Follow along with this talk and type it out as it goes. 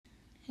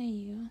Hey,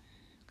 you.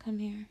 Come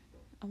here.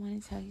 I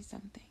want to tell you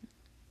something.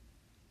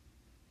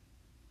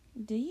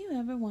 Do you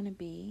ever want to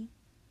be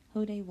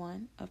who they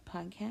want of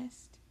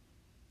podcast?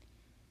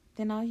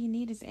 Then all you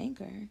need is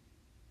Anchor.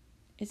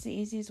 It's the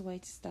easiest way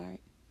to start,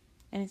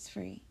 and it's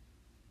free.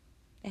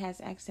 It has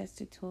access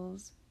to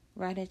tools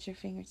right at your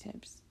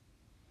fingertips.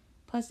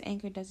 Plus,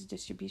 Anchor does the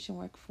distribution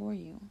work for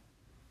you.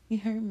 You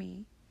heard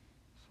me.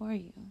 For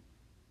you.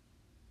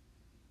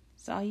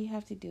 So all you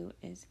have to do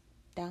is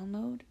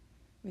download,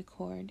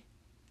 record,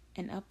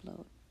 and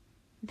upload.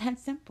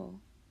 That's simple.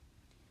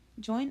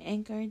 Join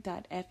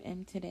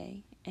Anchor.fm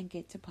today and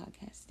get to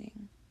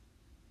podcasting.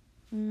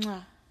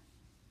 Mwah.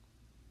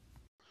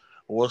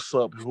 What's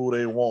up, who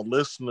they want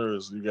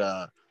listeners? You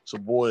got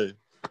your boy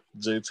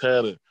Jay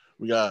Tatter.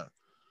 We got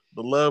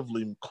the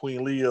lovely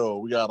Queen Leo.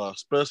 We got our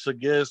special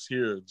guest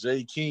here,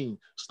 Jay King.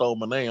 Stole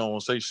my name, I don't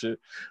want to say shit.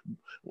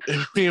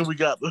 And we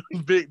got the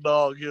big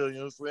dog here, you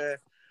know what I'm saying?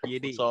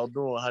 What y'all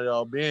doing? How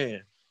y'all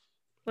been?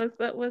 What's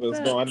up? What's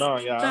going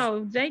on, y'all?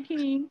 So Jay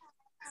King.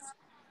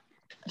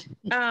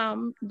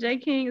 Jay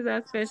King is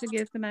our special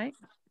guest tonight.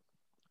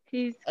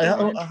 He's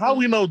how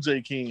we know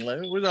Jay King?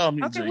 Like, we all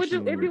meet okay. Jay Would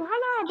King. you, if you hold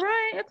on,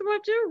 Brian,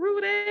 interrupt you,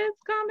 rude ass.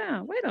 Calm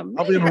down. Wait a minute.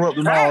 I'll be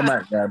interrupting all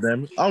night,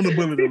 goddamn it. I'm the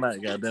bully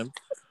tonight, goddamn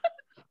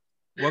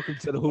it. Welcome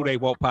to the Who They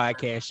Want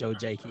podcast show,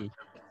 Jay King.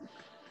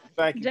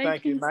 Thank you, Jay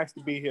thank King. you. Nice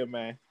to be here,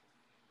 man.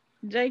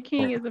 Jay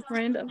King is a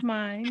friend of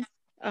mine.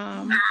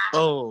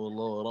 Oh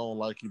Lord, I don't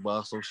like you by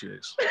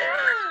association.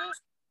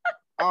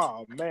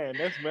 Oh man,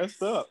 that's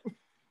messed up.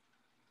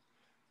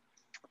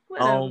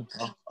 I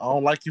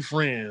don't like your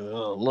friend.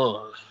 Oh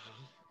Lord.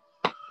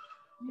 Hey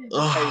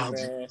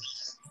man,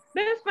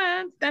 That's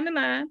fine. Stand in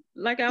line.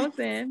 Like I was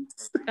saying,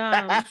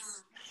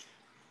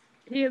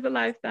 he is a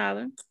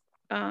lifestyler.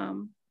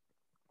 I'll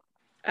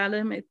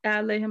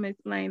let him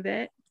explain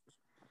that.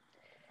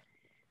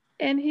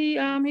 And he's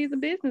a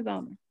business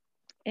owner,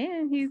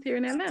 and he's here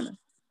in Atlanta.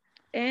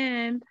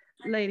 And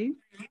ladies,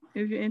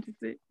 if you're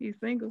interested, he's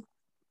single.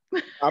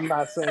 I'm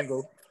not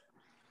single.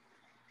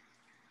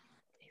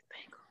 He's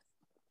single.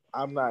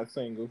 I'm not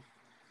single.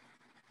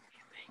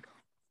 He's single.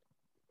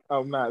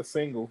 I'm not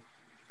single.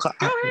 Go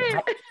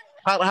ahead.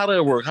 How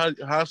that work?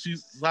 How she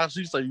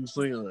say you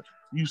single?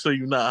 You say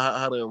you not.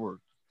 How that work?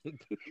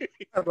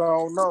 I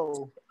don't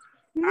know.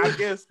 I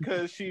guess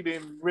because she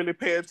didn't really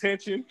pay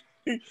attention.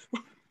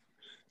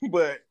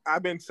 But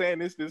I've been saying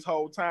this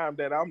whole time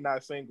that I'm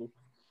not single.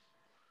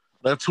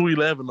 That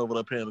 211 over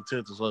there paying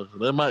attention, so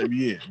that might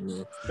be it.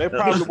 Yeah. That's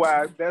probably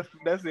why. That's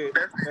it.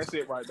 That's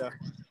it right there.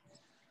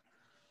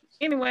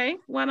 Anyway,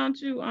 why don't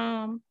you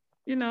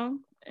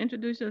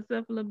introduce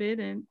yourself a little bit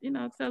and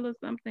tell us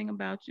something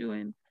about you,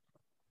 and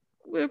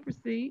we'll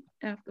proceed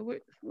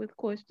afterwards with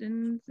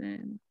questions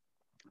and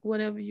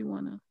whatever you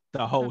wanna.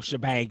 The whole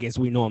shebang as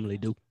we normally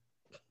do.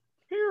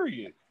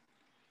 Period.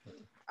 All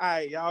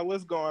right, y'all,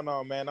 what's going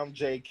on, man? I'm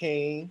Jay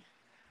King.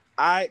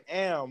 I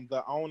am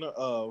the owner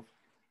of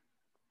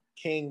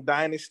King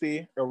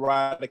Dynasty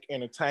Erotic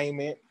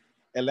Entertainment,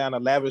 Atlanta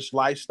Lavish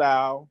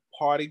Lifestyle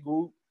Party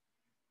Group,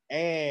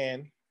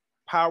 and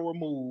Power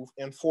Move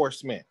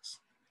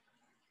Enforcements.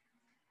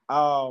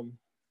 I'm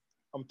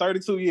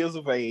 32 years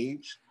of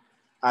age.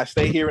 I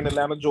stay here in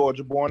Atlanta,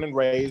 Georgia, born and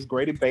raised.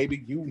 Grady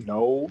baby, you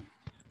know.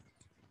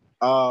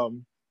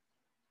 I'm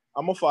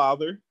a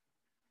father.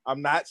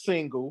 I'm not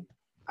single.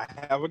 I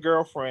have a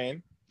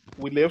girlfriend.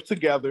 We live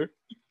together.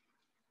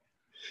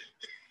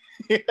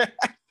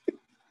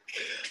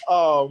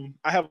 I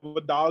have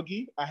a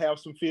doggy. I have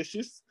some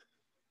fishes.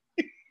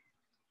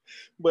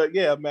 But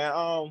yeah, man.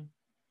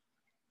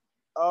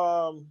 I'm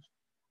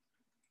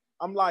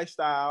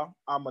lifestyle.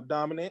 I'm a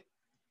dominant.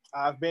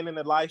 I've been in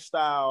the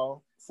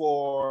lifestyle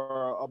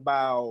for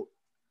about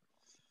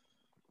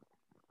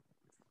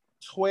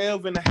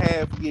 12 and a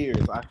half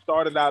years. I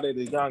started out at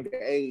a young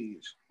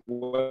age.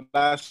 What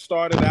I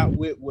started out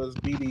with was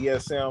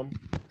BDSM.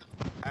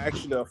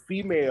 Actually, a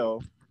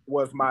female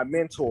was my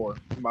mentor.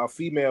 My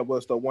female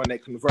was the one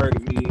that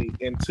converted me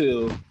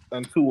into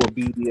a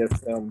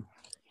BDSM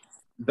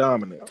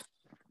dominant.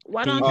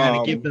 Why Can you don't kind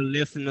you? of give the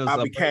listeners I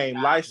a became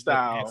breakdown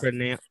lifestyle.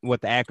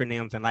 what the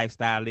acronyms and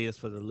lifestyle is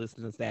for the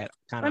listeners that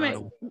kind I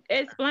of mean,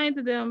 explain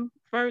to them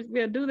first.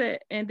 We'll do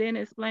that, and then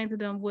explain to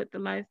them what the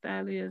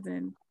lifestyle is.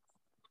 And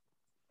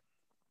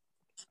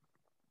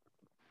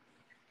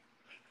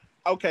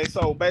Okay,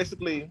 so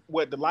basically,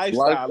 what the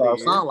lifestyle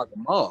is? Sound like a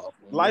mob.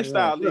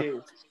 Lifestyle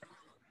is.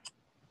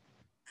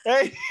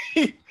 Hey,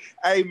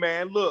 hey,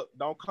 man, look,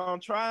 don't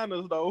come trying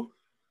us though.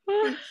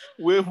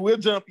 We'll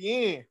jump you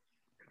in.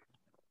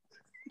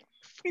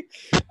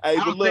 Hey,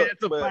 but look,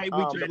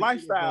 the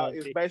lifestyle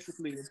is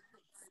basically.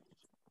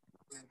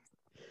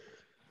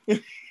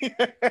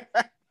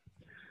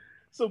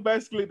 So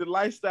basically, the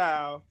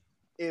lifestyle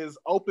is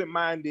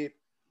open-minded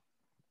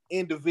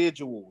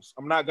individuals.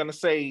 I'm not gonna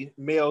say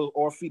male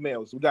or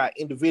females. We got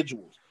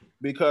individuals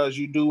because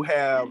you do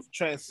have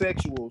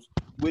transsexuals,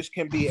 which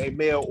can be a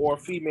male or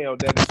female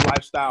that is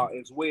lifestyle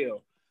as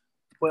well.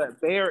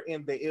 But they're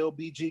in the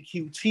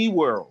LBGQT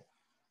world.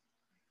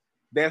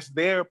 That's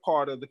their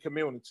part of the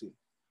community.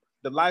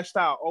 The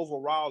lifestyle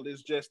overall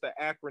is just the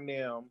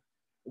acronym.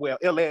 Well,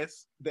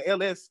 LS. The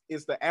LS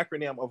is the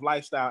acronym of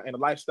lifestyle, and the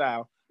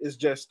lifestyle is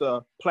just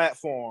the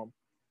platform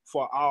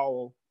for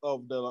all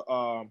of the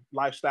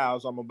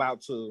lifestyles I'm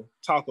about to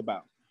talk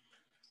about,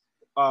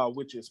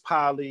 which is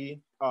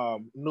poly,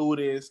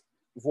 nudist,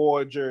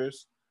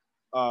 voyagers,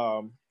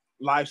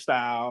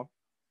 lifestyle,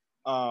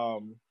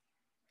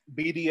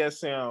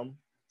 BDSM.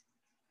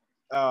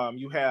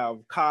 You have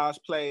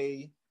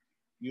cosplay.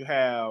 You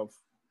have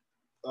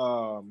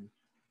cosplay.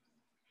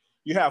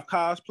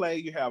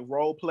 You have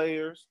role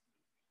players.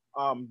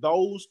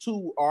 Those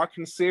two are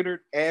considered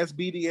as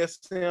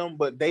BDSM,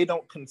 but they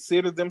don't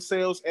consider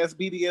themselves as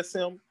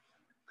BDSM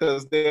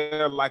because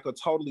they're like a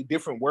totally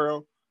different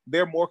world.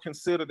 They're more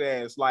considered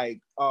as like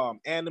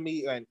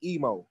anime and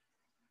emo.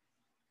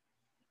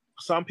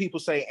 Some people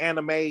say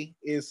anime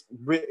is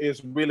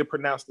really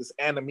pronounced as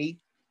anime,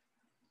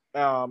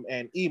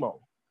 and emo,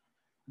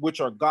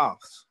 which are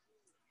goths.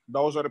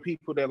 Those are the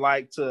people that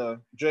like to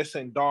dress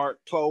in dark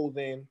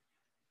clothing,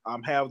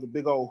 have the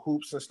big old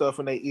hoops and stuff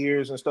in their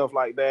ears and stuff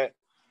like that.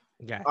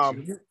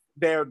 Gotcha.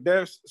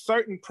 There's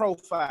certain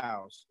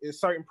profiles.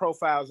 It's certain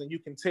profiles, and you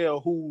can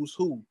tell who's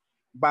who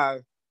by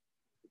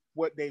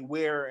what they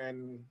wear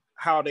and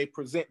how they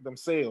present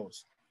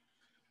themselves.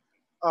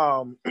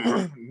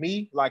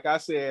 Me, like I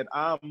said,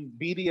 I'm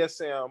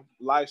BDSM,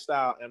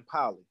 lifestyle, and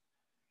poly.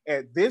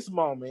 At this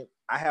moment,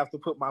 I have to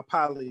put my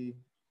poly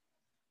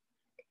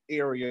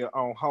area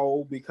on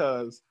hold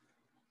because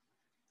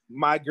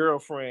my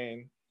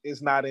girlfriend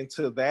is not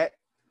into that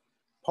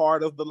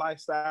part of the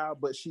lifestyle,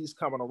 but she's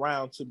coming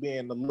around to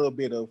being a little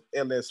bit of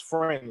LS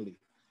friendly.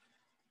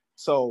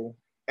 So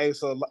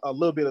it's a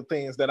little bit of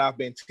things that I've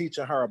been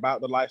teaching her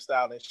about the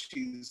lifestyle, and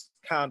she's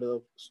kind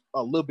of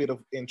a little bit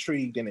of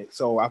intrigued in it.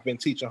 So I've been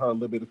teaching her a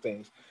little bit of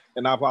things,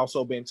 and I've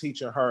also been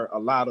teaching her a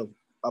lot of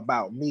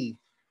about me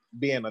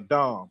being a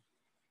dom.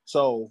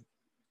 So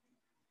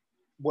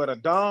what a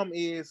dom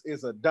is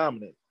a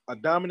dominant. A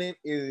dominant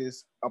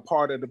is a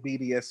part of the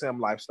BDSM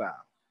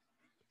lifestyle.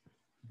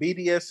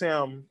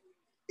 BDSM,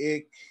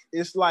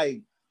 it's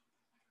like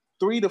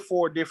 3 to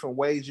 4 different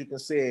ways you can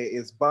say it.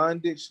 It's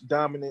bondage,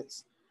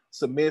 dominance,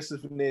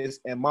 submissiveness,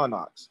 and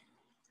monarchs.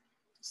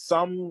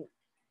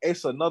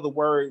 It's another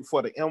word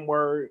for the M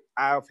word.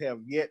 I have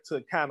yet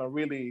to kind of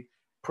really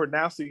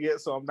pronounce it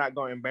yet, so I'm not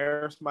going to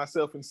embarrass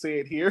myself and say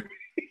it here.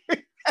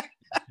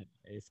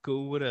 It's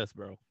cool with us,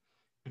 bro.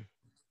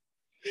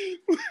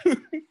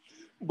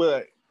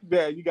 But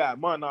yeah, you got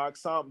monarch.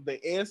 The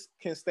S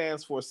can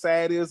stands for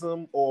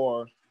sadism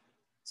or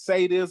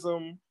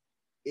sadism.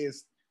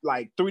 Is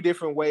like 3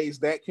 different ways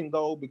that can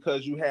go,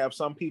 because you have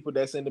some people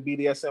that's in the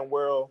BDSM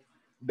world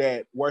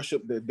that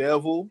worship the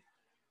devil,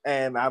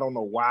 and I don't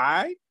know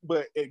why,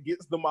 but it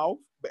gets them off.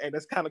 And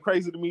that's kind of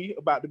crazy to me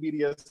about the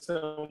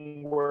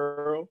BDSM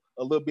world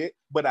a little bit,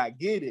 but I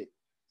get it.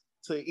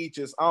 To each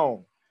his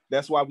own.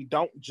 That's why we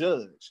don't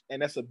judge.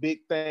 And that's a big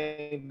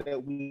thing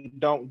that we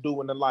don't do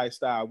in the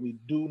lifestyle. We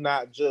do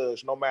not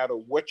judge, no matter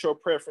what your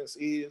preference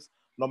is,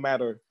 no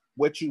matter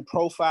what you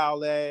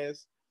profile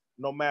as,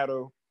 no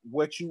matter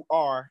what you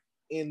are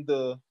in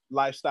the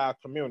lifestyle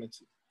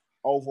community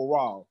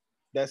overall.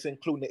 That's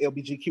including the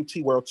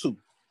LBGQT world too.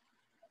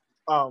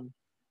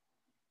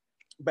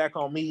 Back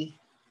on me.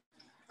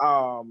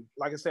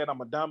 Like I said, I'm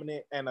a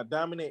dominant, and a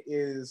dominant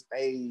is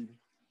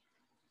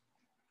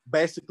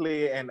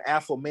basically an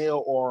alpha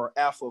male or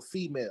alpha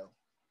female.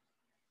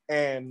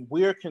 And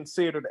we're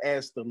considered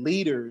as the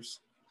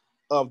leaders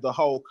of the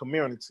whole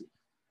community.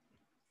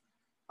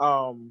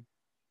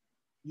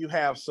 You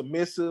have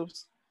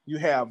submissives, you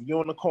have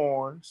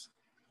unicorns,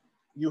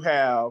 you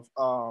have,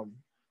 I'm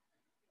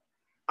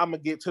gonna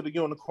get to the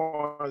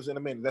unicorns in a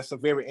minute. That's a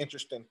very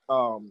interesting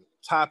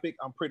topic.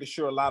 I'm pretty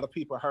sure a lot of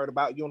people heard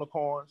about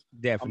unicorns.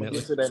 Definitely. I'm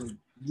gonna get to that.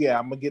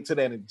 I'm gonna get to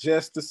that in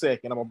just a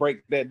second. I'm gonna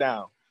break that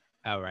down.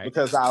 All right.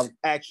 Because I've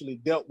actually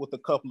dealt with a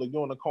couple of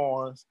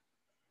unicorns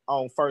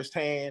on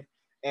firsthand,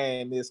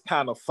 and it's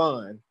kind of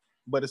fun,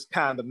 but it's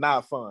kind of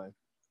not fun.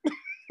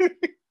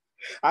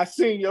 I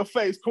seen your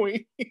face,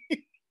 Queen.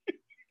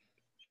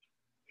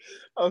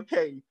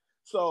 Okay,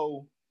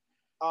 so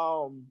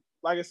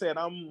like I said,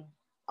 I'm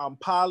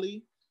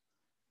poly.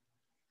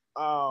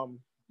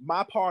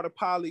 My part of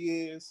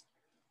poly is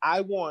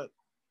I want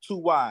 2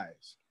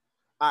 wives.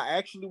 I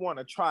actually want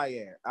a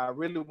triad. I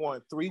really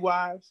want 3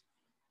 wives.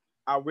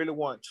 I really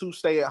want 2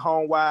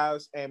 stay-at-home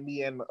wives, and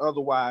me and the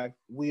other wife,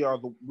 we're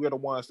the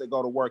ones that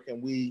go to work,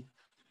 and we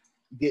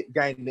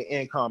gain the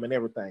income and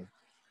everything.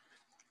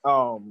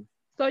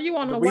 So you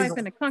want a wife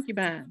and a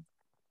concubine?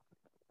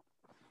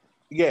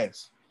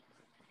 Yes.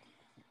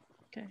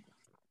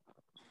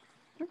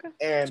 Okay.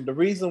 And the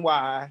reason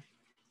why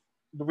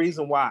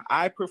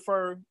I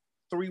prefer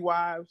 3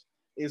 wives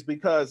is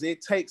because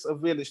it takes a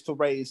village to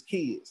raise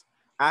kids.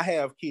 I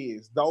have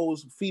kids.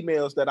 Those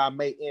females that I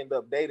may end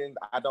up dating,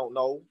 I don't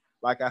know.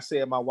 Like I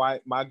said,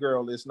 my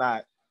girl is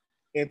not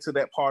into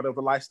that part of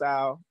the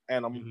lifestyle,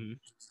 and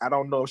I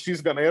don't know if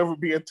she's gonna ever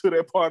be into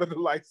that part of the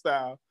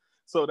lifestyle.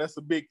 So that's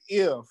a big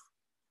if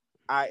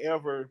I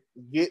ever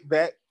get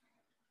that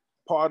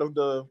part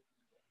of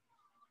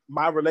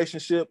my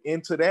relationship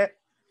into that,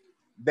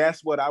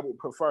 that's what I would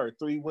prefer,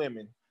 3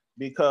 women,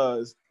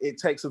 because it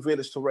takes a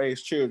village to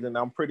raise children.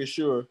 I'm pretty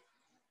sure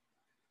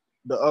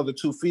the other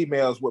 2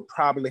 females would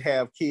probably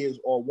have kids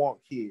or want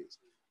kids.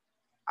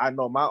 I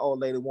know my old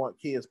lady want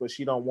kids, but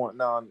she don't want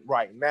none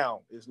right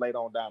now. It's later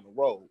on down the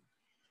road.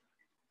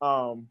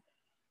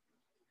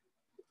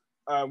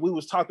 We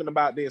was talking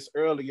about this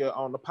earlier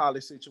on the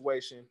poly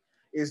situation.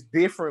 It's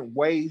different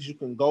ways you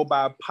can go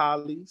by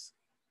polys.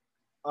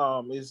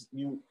 Is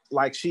you,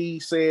 like she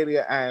said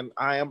it, and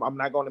I'm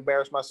not going to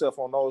embarrass myself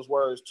on those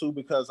words too,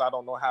 because I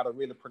don't know how to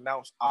really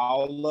pronounce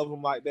all of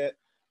them like that,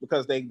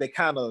 because they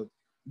kind of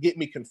get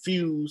me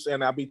confused,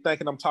 and I'll be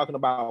thinking I'm talking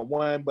about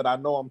one, but I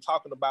know I'm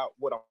talking about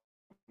what I'm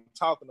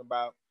talking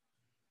about,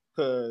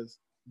 because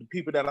the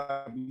people that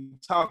I be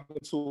talking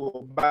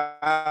to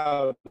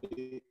about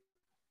it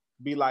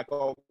be like,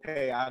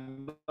 okay, I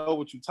know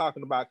what you're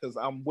talking about because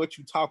I'm what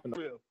you talking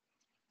about.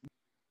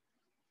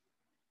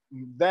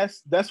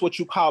 That's what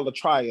you call a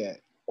triad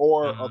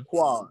or a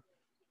quad.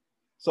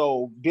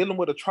 So dealing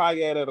with a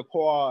triad and a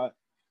quad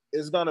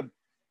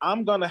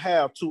I'm gonna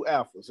have 2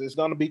 alphas. It's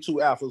gonna be 2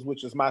 alphas,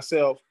 which is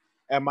myself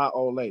and my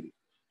old lady.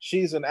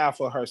 She's an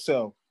alpha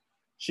herself.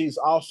 She's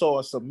also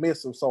a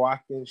submissive, so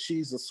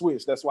she's a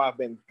switch. That's why I've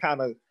been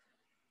kind of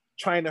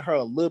training her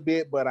a little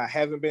bit, but I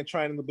haven't been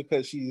training her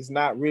because she's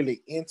not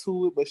really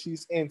into it, but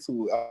she's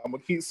into it. I'm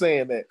gonna keep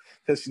saying that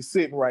because she's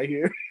sitting right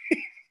here.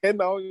 And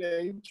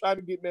he's trying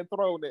to get that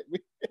thrown at me.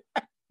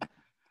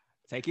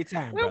 Take your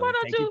time, well, brother.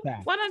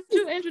 Why don't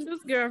you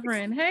introduce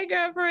girlfriend? Hey,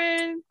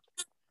 girlfriend.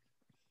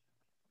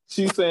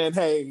 She's saying,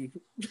 hey,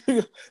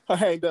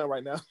 I ain't done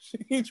right now.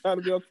 She's trying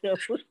to be on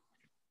camera.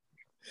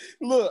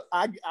 Look,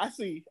 I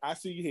see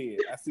your head.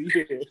 I see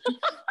your head.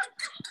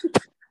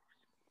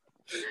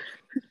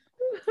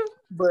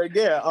 But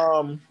yeah,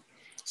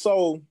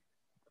 so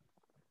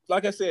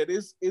like I said,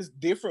 it's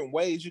different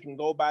ways you can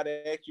go by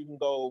that. You can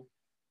go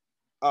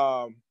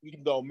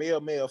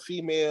male, male,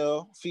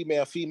 female,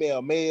 female,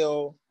 female,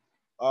 male,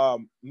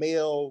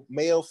 male,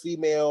 male,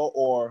 female,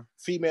 or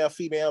female,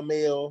 female,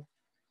 male.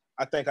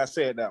 I think I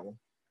said that one.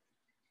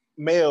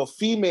 Male,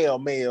 female,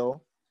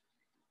 male,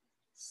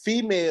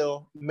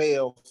 female,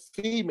 male,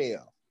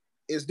 female.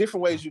 It's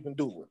different ways you can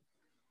do it.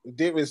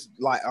 There is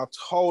like a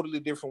totally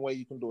different way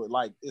you can do it.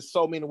 Like, it's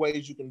so many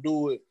ways you can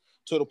do it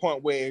to the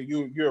point where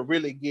you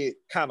really get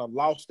kind of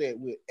lost at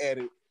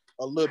it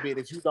a little bit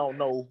if you don't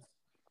know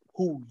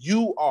who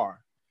you are.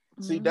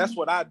 Mm-hmm. See, that's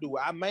what I do.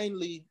 I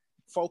mainly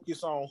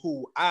focus on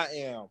who I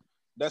am.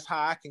 That's how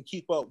I can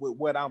keep up with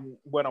what I'm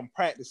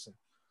practicing.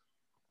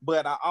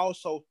 But I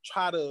also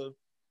try to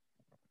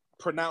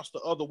pronounce the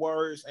other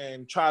words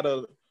and try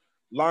to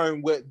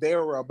learn what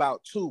they're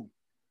about too,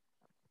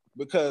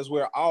 because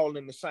we're all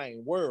in the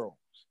same world.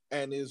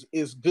 And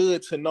it's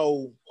good to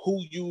know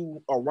who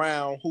you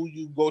around, who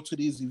you go to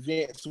these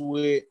events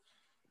with,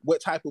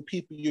 what type of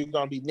people you're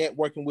going to be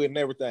networking with and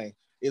everything.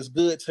 It's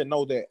good to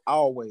know that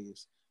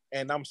always.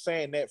 And I'm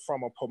saying that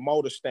from a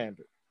promoter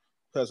standard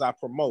because I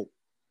promote.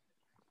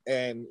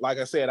 And like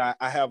I said, I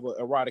have an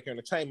erotic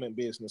entertainment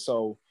business.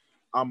 So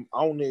I'm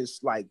on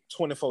this like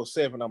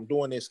 24/7. I'm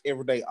doing this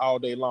every day, all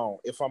day long.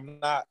 If I'm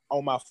not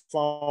on my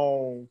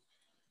phone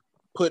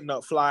putting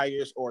up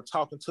flyers or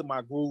talking to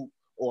my group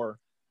or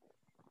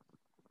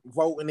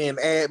voting in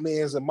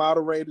admins and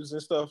moderators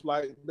and stuff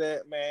like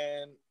that,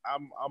 man,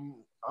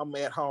 I'm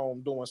at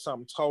home doing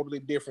something totally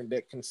different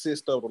that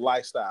consists of the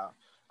lifestyle.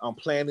 I'm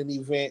planning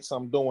events.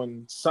 I'm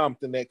doing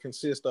something that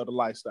consists of the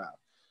lifestyle.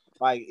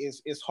 Like,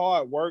 it's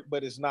hard work,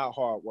 but it's not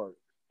hard work.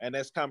 And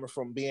that's coming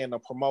from being a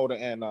promoter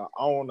and an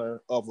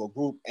owner of a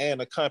group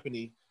and a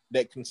company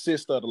that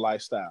consists of the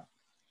lifestyle.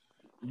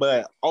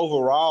 But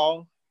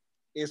overall,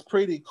 it's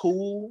pretty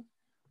cool.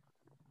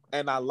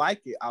 And I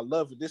like it. I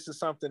love it. This is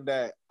something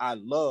that I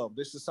love.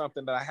 This is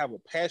something that I have a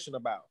passion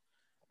about.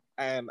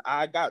 And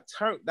I got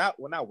turned out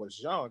when I was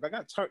young. I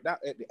got turned out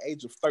at the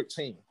age of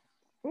 13.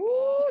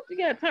 Ooh, you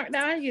got turned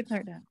out. How you get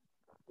turned out?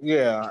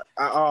 Yeah.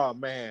 Oh,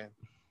 man.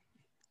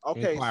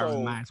 Okay,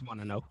 Inquiring minds want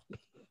to know.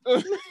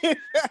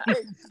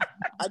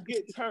 I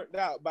get turned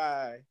out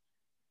by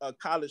a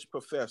college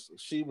professor.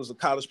 She was a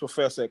college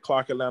professor at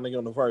Clark Atlanta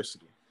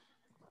University.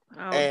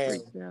 Oh,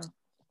 and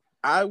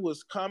I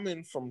was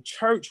coming from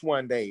church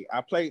one day.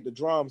 I played the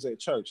drums at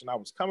church, and I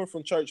was coming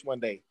from church one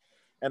day,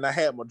 and I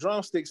had my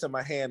drumsticks in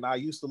my hand. I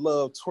used to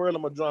love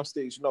twirling my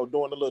drumsticks, doing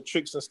the little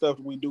tricks and stuff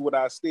that we do with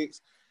our sticks.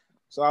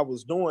 So I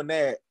was doing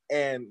that,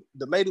 and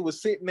the lady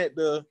was sitting at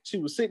the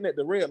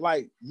red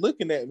light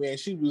looking at me, and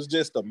she was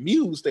just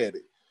amused at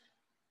it.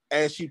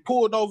 And she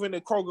pulled over in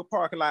the Kroger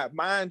parking lot.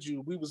 Mind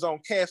you, we was on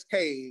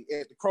Cascade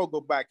at the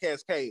Kroger by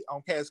Cascade,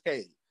 on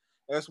Cascade.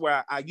 That's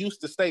where I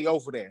used to stay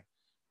over there.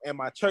 And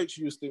my church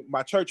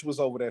was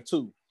over there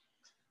too.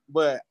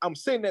 But I'm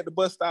sitting at the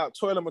bus stop,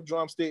 twirling my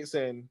drumsticks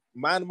and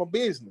minding my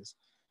business.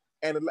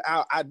 And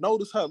I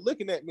noticed her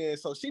looking at me. And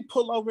so she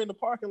pulled over in the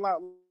parking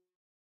lot.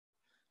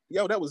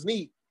 Yo, that was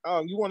neat.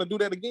 You want to do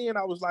that again?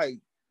 I was like,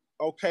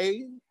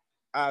 okay.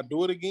 I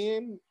do it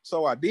again.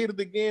 So I did it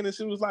again, and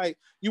she was like,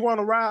 "You want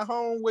to ride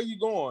home? Where you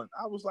going?"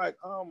 I was like,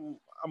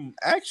 I'm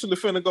actually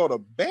finna go to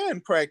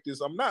band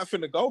practice. I'm not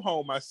finna go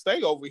home. I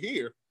stay over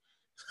here.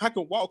 I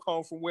can walk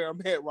home from where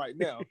I'm at right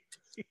now."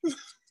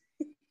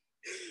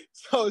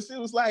 So she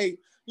was like,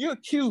 "You're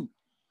cute.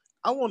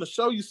 I want to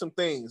show you some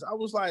things." I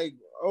was like,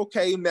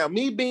 "Okay." Now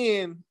me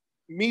being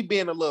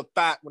a little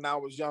thought when I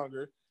was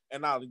younger,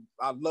 and I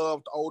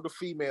loved older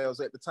females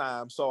at the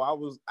time. So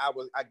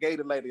I gave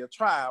the lady a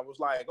try. I was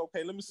like,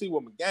 "Okay, let me see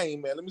what my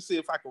game, man. Let me see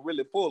if I can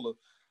really pull her,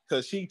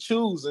 cause she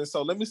choosing.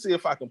 So let me see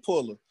if I can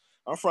pull her.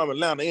 I'm from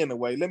Atlanta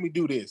anyway. Let me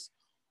do this."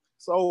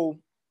 So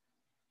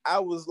I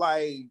was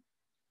like,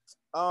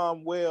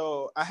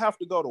 well, I have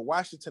to go to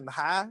Washington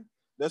High.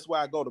 That's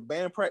where I go to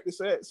band practice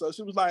at. So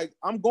she was like,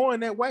 "I'm going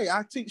that way.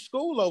 I teach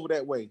school over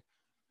that way."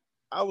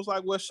 I was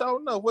like, "Well, sure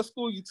enough, what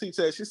school you teach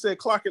at?" She said,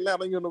 "Clark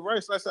Atlanta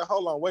University." I said,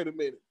 "Hold on, wait a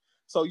minute.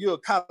 So you're a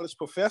college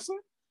professor?"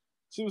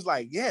 She was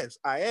like, "Yes,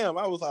 I am."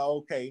 I was like,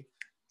 "Okay."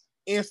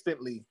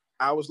 Instantly,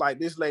 I was like,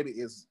 this lady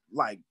is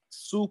like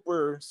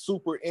super,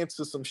 super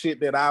into some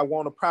shit that I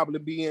want to probably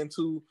be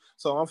into.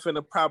 So I'm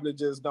finna probably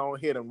just go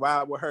ahead and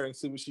ride with her and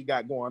see what she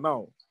got going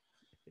on.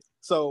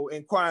 So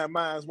inquiring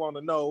minds want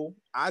to know.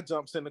 I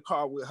jumps in the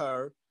car with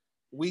her.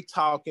 We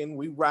talking,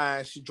 we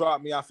ride. She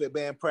dropped me off at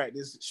band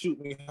practice, shoot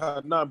me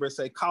her number,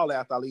 say, "Call her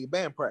after I leave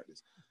band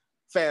practice."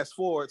 Fast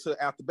forward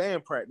to after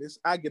band practice,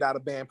 I get out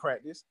of band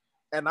practice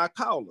and I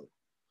call her.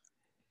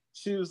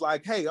 She was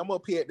like, "Hey, I'm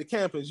up here at the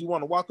campus. You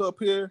want to walk up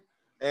here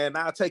and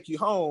I'll take you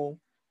home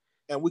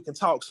and we can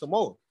talk some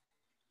more."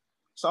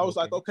 So I was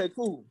like, "Okay,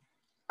 cool."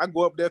 I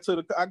go up there to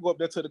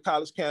the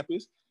college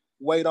campus,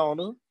 wait on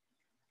her.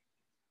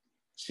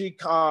 She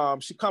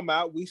come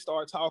out, we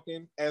start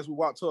talking as we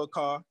walk to her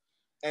car,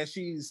 and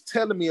she's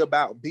telling me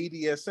about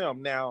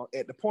BDSM. Now,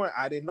 at the point,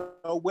 I didn't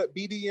know what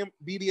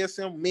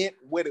BDSM meant,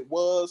 what it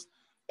was,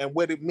 and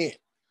what it meant.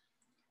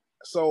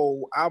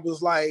 So I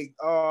was like,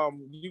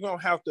 "You're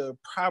gonna have to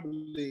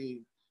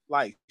probably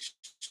like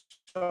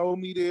show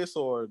me this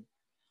or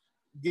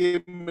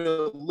give me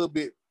a little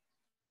bit,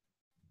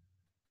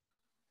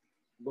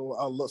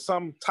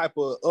 some type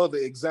of other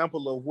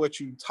example of what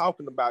you're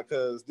talking about,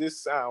 because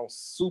this sounds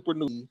super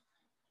new."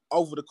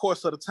 Over the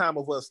course of the time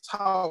of us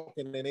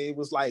talking, and it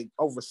was like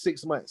over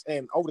 6 months,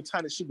 and over the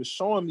time that she was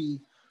showing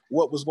me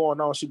what was going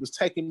on, she was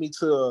taking me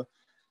to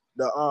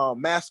the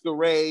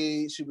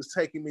masquerade, she was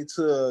taking me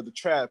to the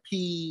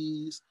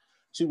trapeze,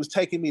 she was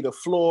taking me to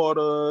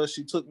Florida,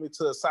 she took me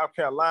to South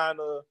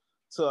Carolina,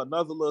 to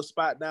another little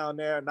spot down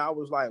there, and I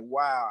was like,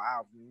 wow,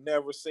 I've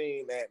never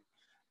seen that.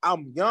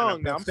 I'm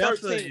young now, I'm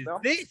 13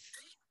 now.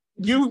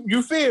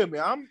 You feel me?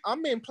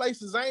 I'm in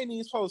places I ain't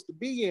even supposed to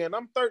be in.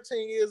 I'm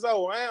 13 years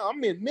old.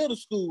 I'm in middle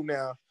school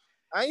now.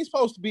 I ain't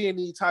supposed to be in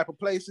these type of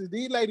places.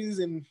 These ladies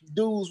and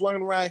dudes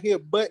running around here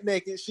butt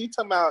naked. She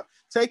talking about,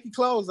 "Take your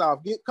clothes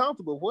off, get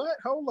comfortable." What?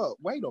 Hold up,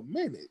 wait a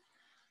minute.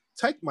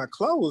 Take my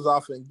clothes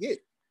off and get,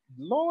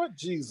 Lord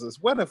Jesus,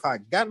 what have I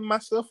gotten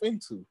myself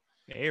into?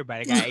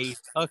 Everybody got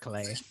a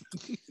class.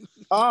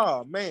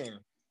 Oh man.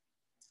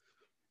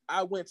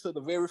 I went to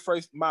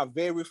my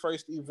very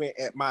first event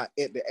at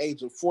the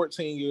age of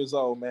 14 years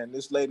old, man.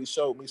 This lady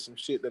showed me some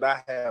shit that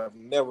I have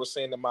never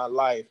seen in my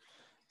life.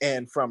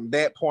 And from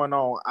that point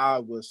on, I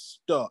was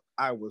stuck.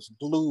 I was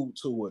glued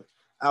to it.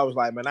 I was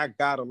like, man, I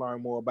gotta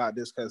learn more about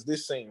this because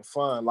this seemed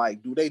fun.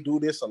 Like, do they do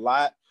this a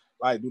lot?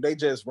 Like, do they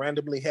just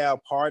randomly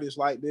have parties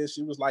like this?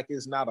 She was like,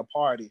 "It's not a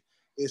party,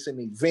 it's an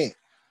event."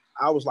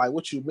 I was like,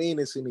 "What you mean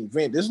it's an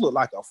event? This looked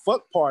like a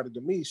fuck party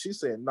to me." She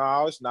said,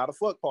 "No, it's not a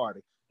fuck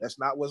party. That's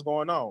not what's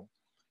going on."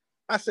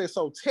 I said,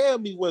 "So tell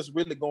me what's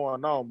really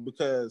going on,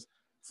 because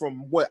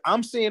from what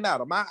I'm seeing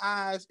out of my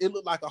eyes, it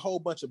looked like a whole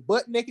bunch of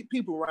butt naked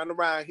people running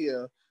around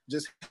here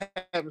just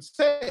having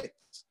sex."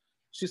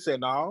 She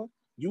said, "No,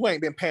 you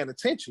ain't been paying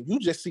attention. You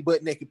just see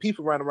butt naked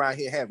people running around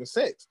here having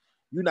sex.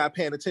 You're not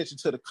paying attention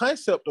to the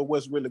concept of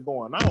what's really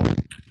going on."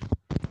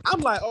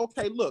 I'm like,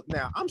 "Okay, look,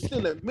 now I'm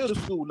still in middle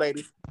school,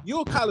 lady.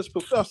 You're a college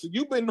professor.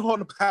 You've been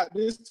knowing about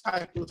this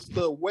type of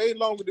stuff way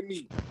longer than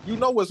me. You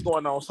know what's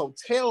going on. So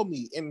tell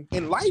me and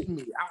enlighten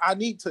me. I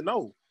need to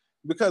know,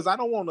 because I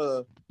don't want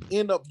to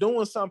end up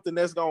doing something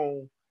that's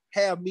going to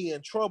have me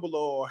in trouble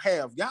or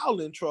have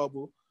y'all in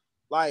trouble.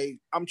 Like,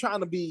 I'm trying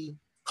to be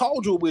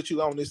cordial with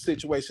you on this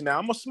situation. Now,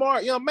 I'm a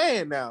smart young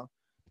man now.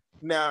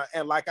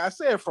 And like I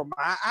said, from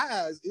my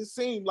eyes, it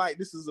seemed like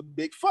this is a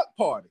big fuck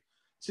party."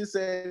 She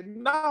said,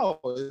 "No,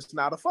 it's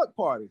not a fuck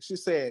party." She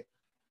said,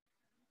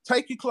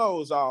 "Take your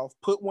clothes off,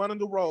 put one of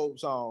the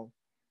robes on,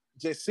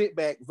 just sit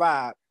back,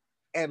 vibe,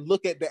 and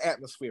look at the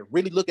atmosphere.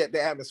 Really look at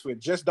the atmosphere.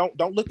 Just don't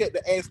look at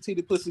the ass,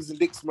 titty, pussies, and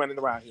dicks running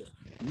around here.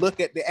 Look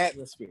at the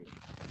atmosphere."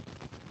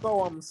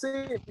 So I'm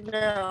sitting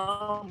there,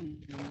 I'm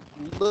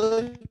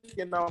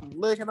looking,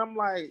 I'm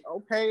like,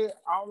 okay,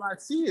 all I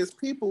see is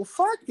people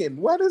fucking.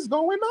 What is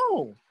going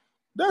on?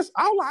 That's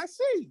all I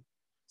see.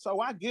 So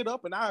I get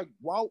up and I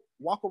walk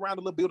around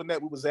the little building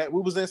that we was at.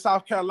 We was in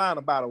South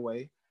Carolina, by the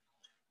way.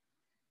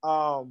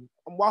 I'm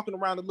walking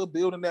around the little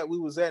building that we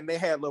was at, and they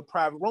had little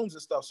private rooms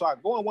and stuff. So I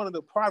go in one of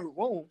the private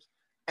rooms,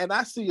 and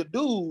I see a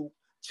dude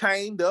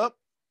chained up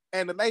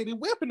and the lady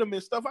whipping him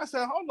and stuff. I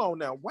said, hold on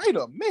now, wait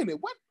a minute.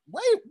 What?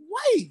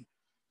 Wait.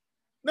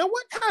 Now,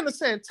 what kind of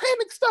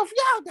satanic stuff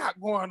y'all got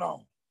going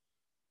on?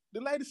 The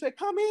lady said,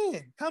 come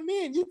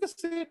in. You can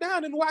sit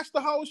down and watch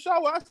the whole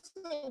show. I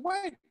said,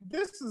 wait,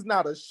 this is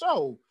not a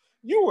show.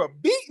 You are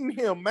beating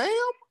him, ma'am.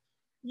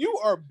 You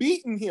are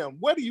beating him.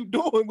 What are you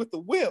doing with the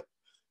whip?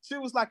 She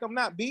was like, I'm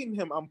not beating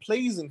him. I'm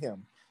pleasing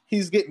him.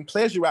 He's getting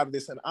pleasure out of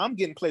this, and I'm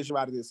getting pleasure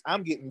out of this.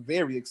 I'm getting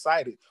very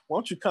excited.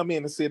 Won't you come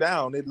in and sit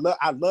down?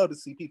 I love to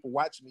see people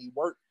watch me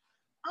work.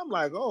 I'm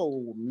like,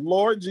 oh,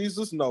 Lord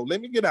Jesus, no.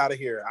 Let me get out of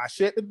here. I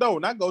shut the door,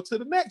 and I go to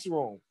the next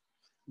room.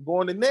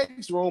 Go in the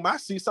next room, I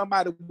see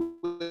somebody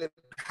with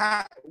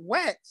hot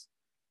wax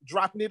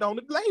dropping it on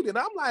the lady. And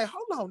I'm like,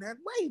 hold on now,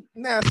 wait.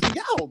 Now, see,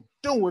 y'all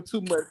doing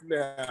too much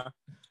now.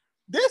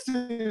 This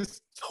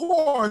is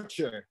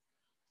torture.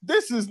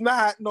 This is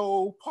not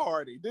no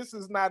party. This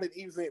is not an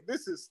event.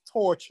 This is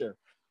torture.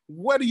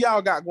 What do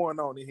y'all got going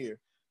on in here?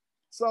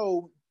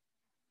 So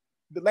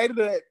the lady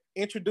that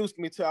introduced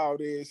me to all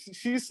this,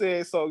 she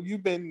said, so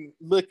you've been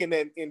looking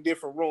at in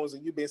different rooms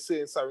and you've been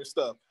seeing certain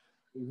stuff.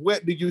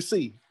 What do you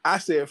see? I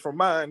said, from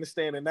my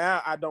understanding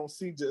now, I don't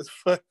see just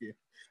fucking.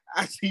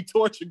 I see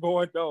torture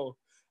going on.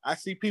 I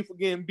see people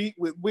getting beat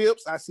with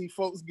whips. I see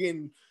folks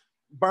getting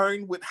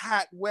burned with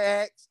hot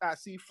wax. I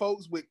see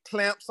folks with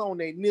clamps on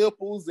their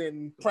nipples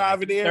and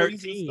private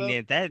areas and stuff.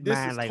 And that this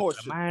mind, is like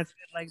torture. a mindset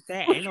like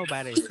that, ain't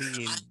nobody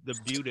seeing the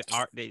beauty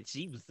art that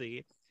she was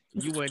seeing.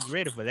 You weren't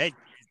ready for that.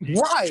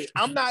 Right.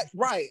 I'm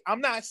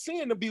not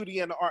seeing the beauty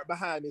and the art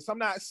behind this. I'm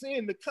not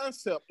seeing the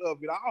concept of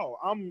it all.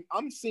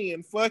 I'm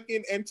seeing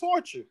fucking and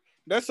torture.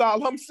 That's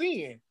all I'm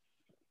seeing.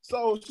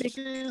 So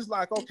she's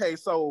like, okay,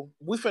 so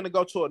we finna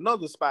go to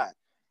another spot.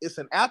 It's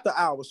an after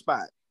hour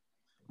spot.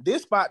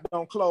 This spot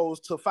don't close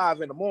till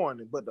 5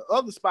 a.m, but the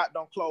other spot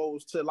don't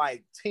close till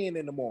like 10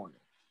 a.m.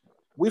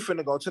 We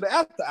finna go to the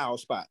after hour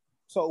spot.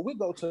 So we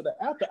go to the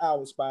after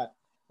hour spot.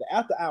 The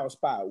after hour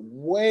spot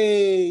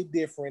way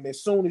different.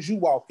 As soon as you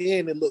walk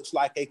in, it looks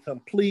like a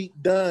complete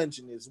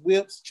dungeon. It's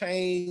whips,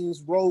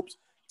 chains, ropes,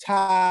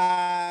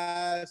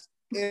 ties,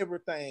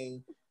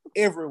 everything,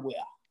 everywhere.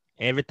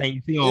 Everything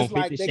you see on It's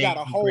like 50 they Shades got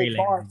a of whole Grey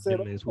bar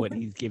set up. is what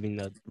he's giving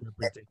the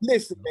representation.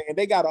 Listen, man,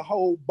 they got a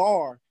whole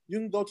bar. You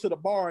can go to the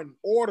bar and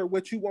order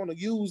what you want to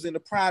use in the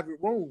private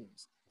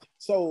rooms.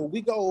 So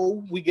we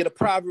get a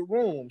private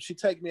room. She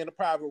take me in a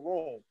private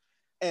room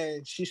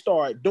and she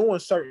started doing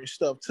certain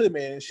stuff to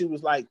me. And she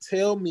was like,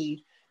 tell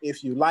me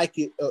if you like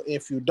it or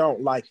if you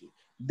don't like it.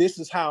 This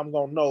is how I'm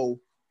going to know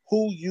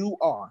who you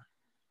are.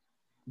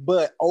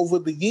 But over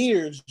the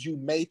years, you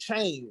may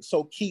change.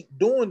 So keep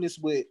doing this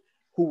with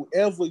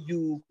whoever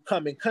you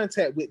come in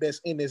contact with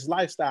that's in this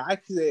lifestyle. I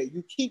said,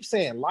 you keep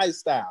saying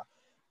lifestyle.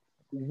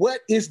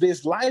 What is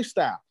this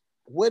lifestyle?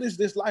 What is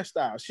this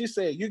lifestyle? She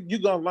said, you're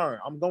going to learn.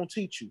 I'm going to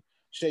teach you.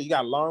 She said, you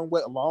got a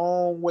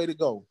long way to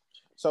go.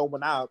 So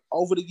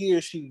over the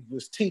years, she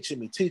was teaching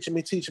me.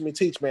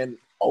 And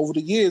over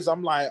the years,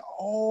 I'm like,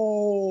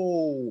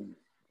 oh,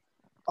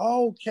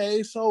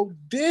 okay. So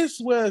this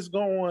was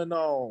going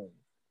on.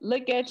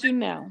 Look at you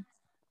now.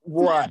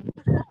 Right.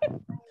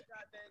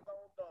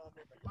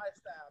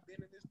 Lifestyle. Been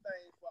in this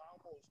thing for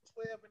almost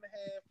 12 and a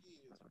half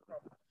years.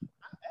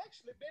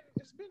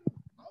 It's been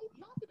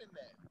longer than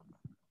that.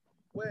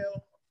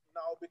 Well,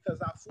 no, because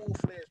I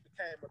full-fledged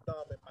became a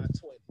dom in my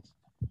 20s.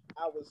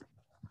 I was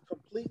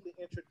completely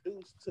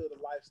introduced to the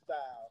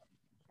lifestyle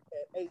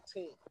at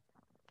 18.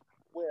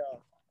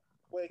 Well,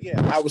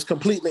 yeah, I was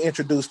completely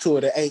introduced to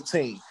it at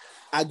 18.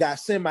 I got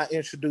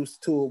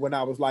semi-introduced to it when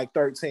I was like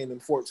 13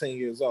 and 14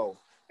 years old.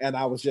 And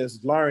I was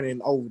just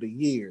learning over the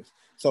years.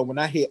 So when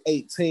I hit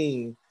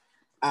 18,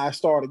 I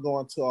started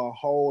going to a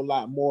whole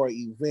lot more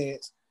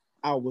events.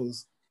 I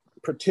was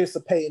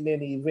participating in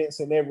the events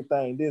and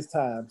everything this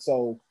time.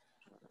 So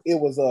it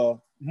was a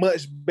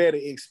much better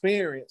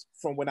experience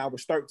from when I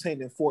was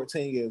 13 and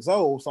 14 years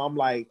old. So I'm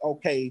like,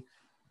 okay,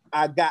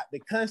 I got the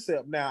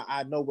concept now.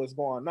 I know what's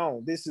going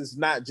on. This is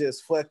not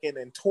just fucking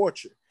and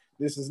torture.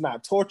 This is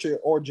not torture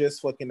or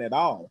just fucking at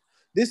all.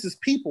 This is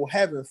people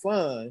having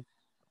fun,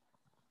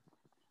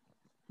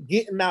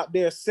 getting out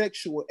their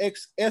sexual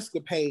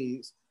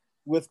escapades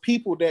with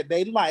people that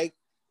they like,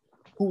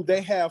 who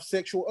they have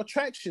sexual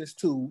attractions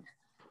to,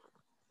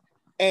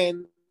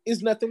 and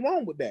there's nothing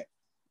wrong with that.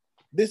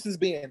 This is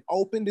being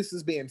open, this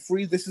is being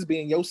free, this is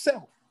being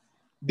yourself.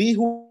 Be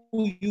who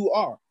you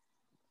are.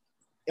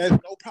 There's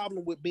no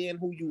problem with being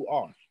who you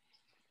are.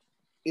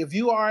 If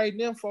you are a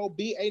nympho,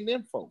 be a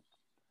nympho.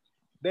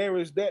 There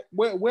is that.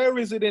 Where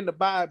is it in the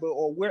Bible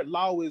or where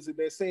law is it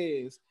that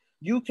says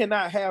you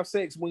cannot have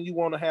sex when you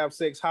want to have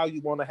sex, how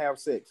you want to have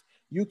sex?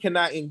 You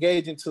cannot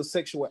engage into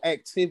sexual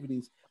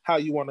activities how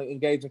you want to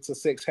engage into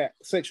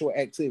sexual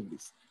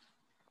activities.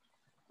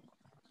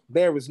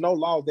 There is no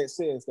law that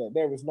says that.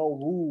 There is no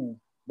rule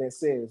that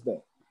says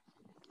that.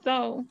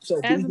 So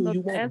as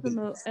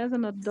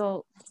an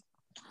adult,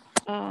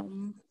 how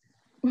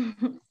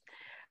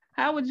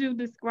would you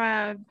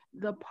describe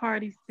the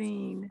party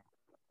scene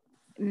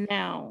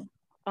now?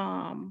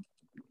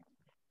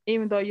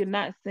 even though you're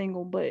not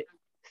single, but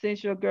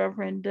since your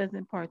girlfriend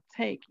doesn't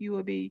partake, you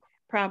would be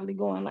probably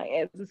going like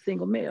as a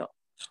single male.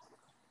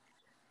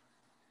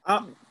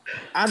 I,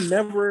 I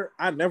never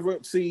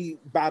see,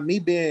 by me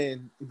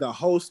being the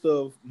host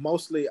of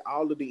mostly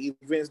all of the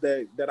events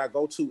that I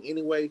go to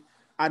anyway,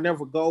 I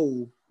never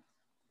go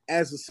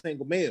as a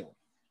single male.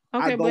 I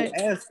Okay, go but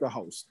as the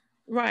host.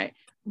 right.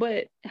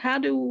 But how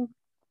do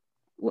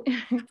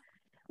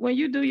when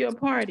you do your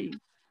party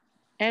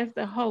as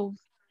the host,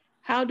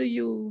 how do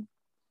you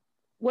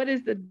what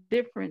is the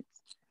difference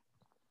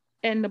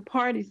in the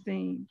party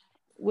scene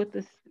with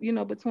the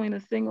between a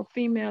single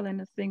female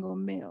and a single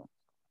male,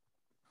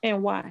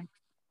 and why?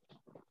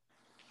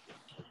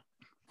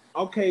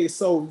 Okay,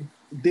 so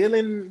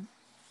dealing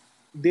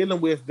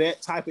dealing with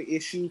that type of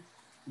issue,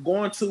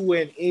 going to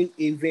an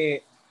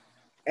event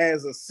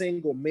as a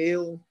single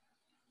male,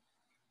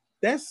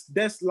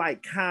 that's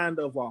like kind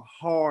of a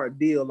hard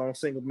deal on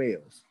single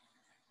males.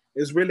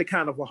 It's really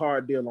kind of a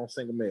hard deal on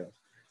single males.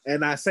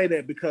 And I say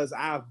that because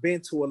I've been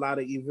to a lot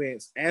of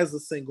events as a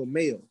single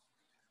male.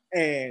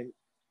 And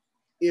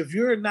if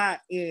you're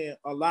not in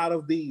a lot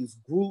of these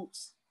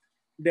groups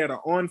that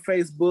are on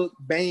Facebook,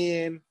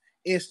 Band,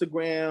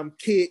 Instagram,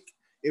 Kick,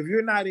 if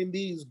you're not in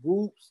these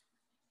groups,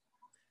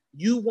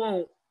 you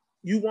won't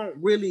you won't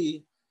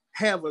really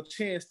have a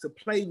chance to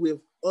play with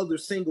other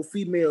single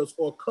females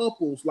or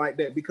couples like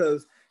that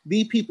because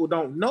these people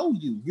don't know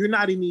you. You're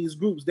not in these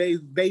groups.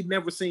 They've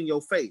never seen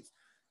your face.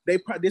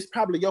 This is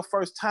probably your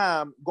first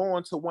time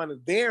going to one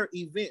of their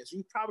events.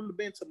 You've probably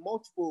been to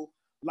multiple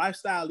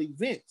lifestyle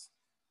events,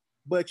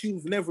 but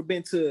you've never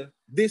been to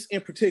this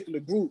in particular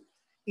group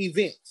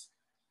events.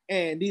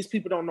 And these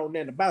people don't know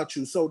nothing about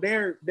you. So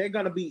they're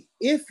gonna be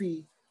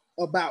iffy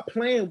about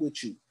playing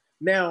with you.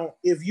 Now,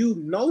 if you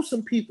know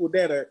some people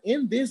that are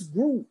in this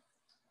group,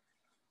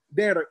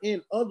 that are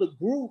in other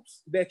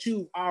groups that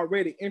you've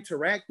already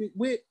interacted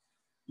with,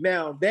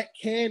 now that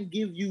can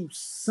give you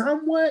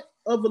somewhat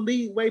of a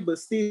leeway, but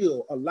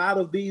still, a lot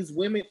of these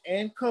women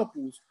and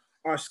couples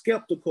are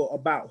skeptical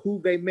about who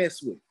they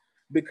mess with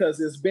because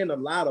there's been a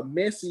lot of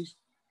messy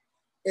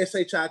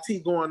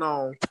shit going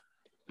on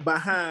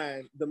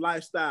behind the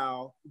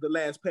lifestyle the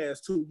last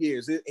past 2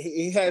 years.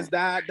 It has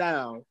died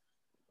down.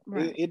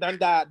 Right. It done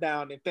died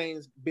down and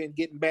things been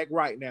getting back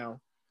right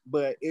now.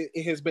 But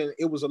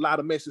it was a lot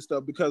of messy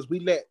stuff because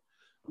we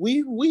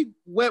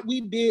what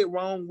we did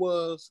wrong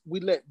was we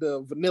let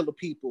the vanilla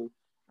people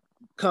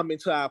come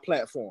into our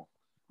platform.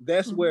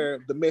 That's where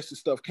the messy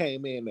stuff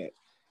came in at.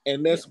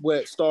 And that's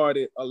what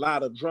started a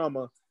lot of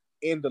drama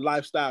in the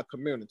lifestyle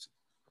community.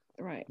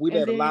 Right. We And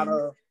let a lot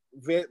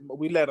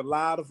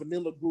then of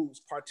vanilla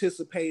groups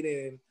participate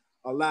in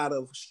a lot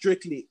of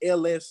strictly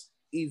LS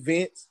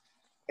events,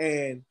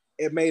 and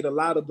it made a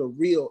lot of the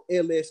real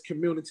LS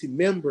community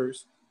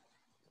members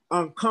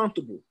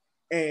uncomfortable.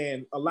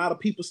 And a lot of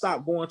people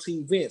stopped going to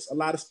events. A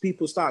lot of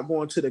people stopped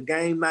going to the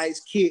game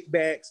nights,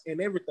 kickbacks, and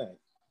everything.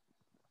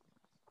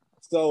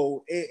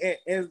 So,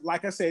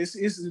 like I said,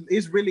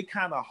 it's really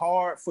kind of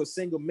hard for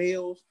single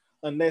males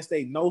unless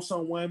they know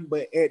someone.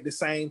 But at the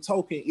same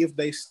token, if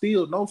they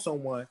still know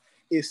someone,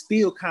 it's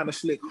still kind of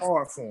slick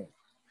hard for them.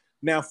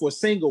 Now, for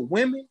single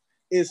women,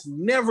 it's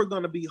never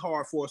going to be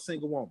hard for a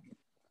single woman.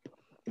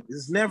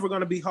 It's never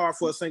going to be hard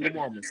for a single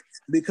woman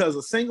because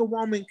a single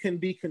woman can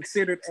be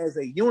considered as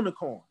a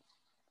unicorn.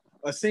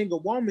 A single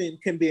woman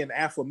can be an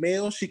alpha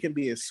male. She can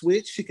be a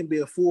switch. She can be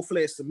a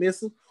full-fledged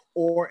submissive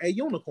or a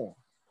unicorn.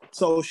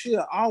 So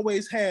she'll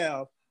always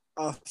have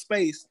a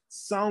space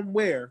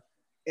somewhere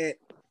at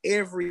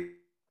every.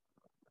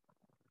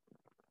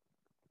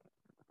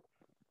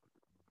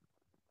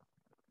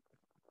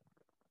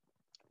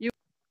 You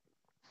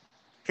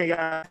Can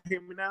y'all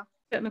hear me now?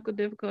 technical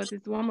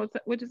difficulties. One more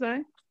time. What'd you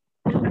say?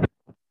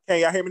 Can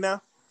y'all hear me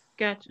now?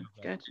 Gotcha.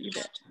 You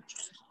bet.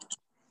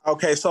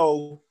 Okay,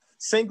 so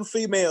single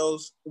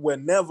females will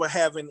never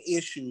have an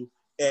issue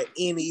at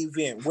any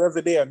event,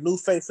 whether they're a new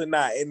face or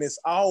not. And it's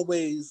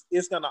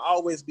gonna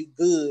always be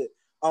good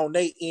on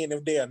their end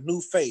if they're a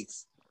new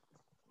face.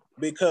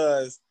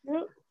 Because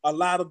a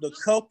lot of the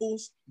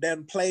couples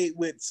that played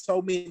with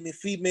so many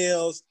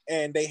females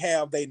and they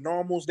have their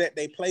normals that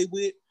they play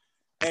with,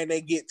 and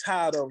they get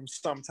tired of them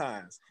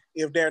sometimes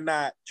if they're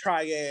not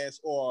triads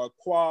or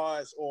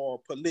quads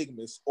or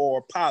polygamous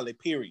or poly,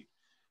 period.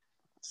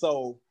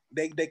 So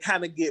they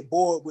kind of get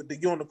bored with the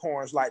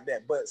unicorns like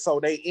that. But so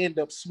they end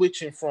up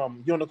switching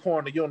from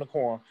unicorn to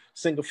unicorn,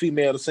 single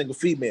female to single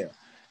female.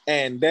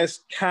 And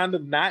that's kind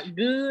of not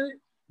good,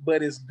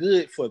 but it's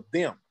good for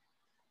them.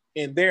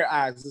 In their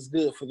eyes, it's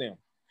good for them.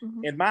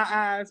 Mm-hmm. In my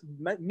eyes,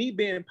 me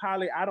being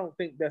poly, I don't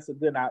think that's a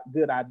good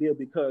idea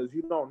because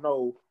you don't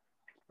know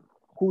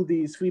who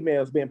these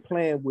females been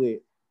playing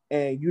with,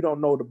 and you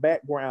don't know the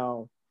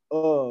background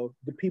of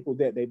the people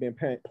that they've been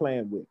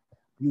playing with.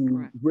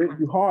 You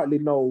hardly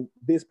know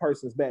this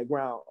person's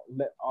background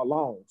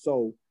alone.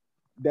 So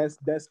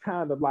that's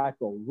kind of like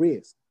a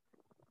risk.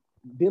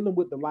 Dealing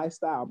with the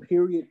lifestyle,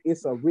 period,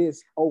 it's a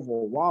risk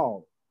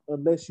overall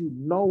unless you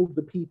know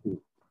the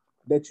people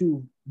that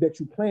you've that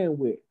you playing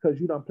with,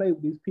 because you done played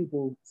with these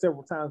people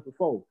several times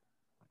before.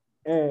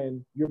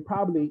 And you're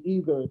probably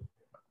either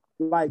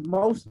like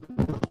most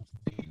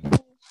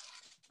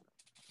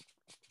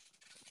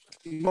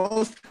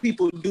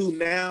people do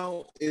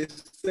now,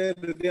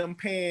 instead of them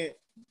paying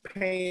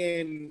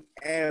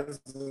as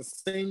a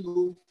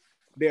single,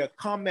 they'll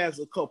come as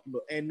a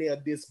couple and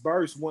they'll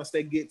disperse once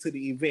they get to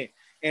the event.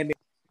 And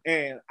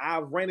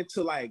I've ran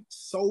into like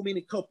so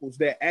many couples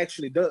that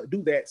actually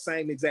do that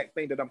same exact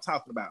thing that I'm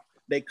talking about.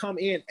 They come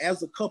in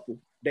as a couple,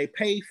 they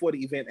pay for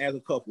the event as a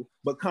couple,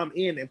 but come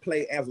in and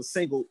play as a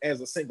single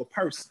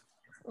person.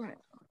 Right.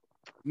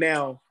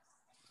 Now,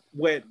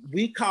 what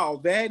we call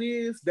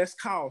that's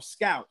called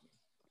scouting.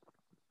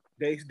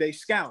 They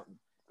scouting.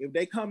 If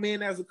they come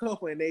in as a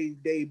couple and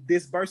they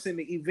disperse in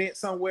the event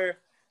somewhere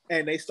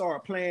and they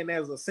start playing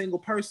as a single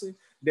person,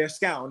 they're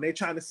scouting. They're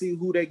trying to see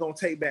who they're gonna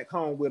take back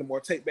home with them or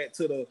take back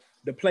to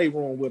the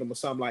playroom with them or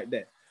something like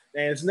that.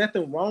 And there's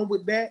nothing wrong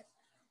with that,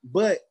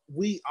 but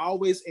we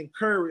always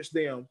encourage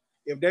them,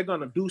 if they're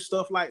gonna do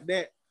stuff like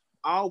that,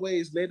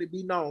 always let it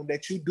be known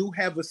that you do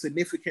have a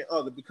significant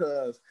other,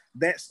 because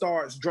that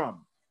starts drama.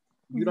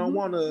 You don't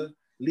want to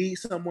lead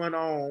someone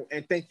on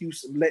and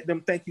let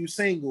them think you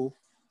single,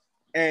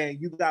 and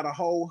you got a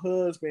whole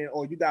husband,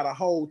 or you got a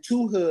whole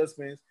 2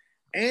 husbands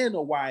and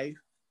a wife,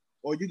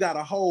 or you got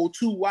a whole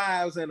 2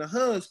 wives and a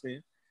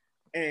husband,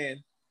 and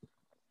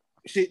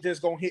shit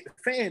just gonna hit the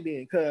fan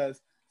then, because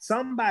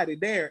somebody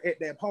there at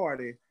that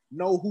party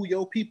know who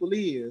your people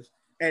is,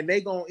 and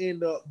they gonna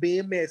end up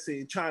being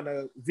messy, trying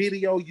to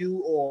video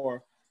you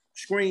or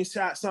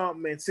screenshot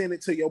something and send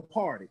it to your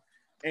party,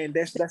 and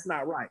that's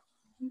not right.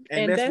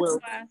 And that's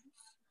why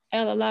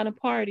at a lot of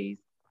parties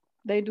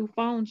they do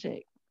phone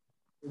check.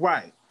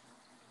 Right.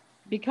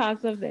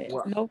 Because of that.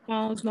 Right. No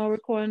phones, no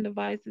recording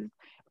devices,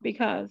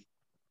 because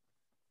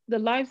the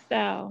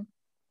lifestyle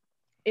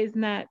is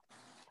not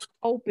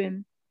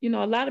open. You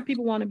know, a lot of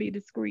people want to be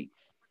discreet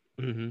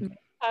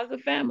because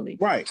of family.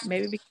 Right.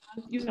 Maybe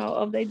because, you know,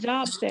 of their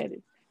job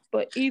status.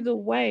 But either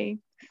way,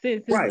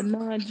 since it's a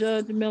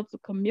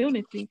non-judgmental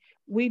community,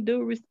 we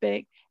do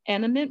respect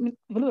anonymity,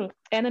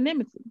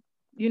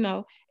 you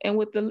know, and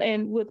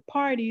with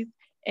parties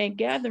and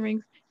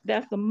gatherings,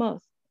 that's a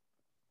must.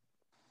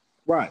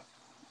 Right.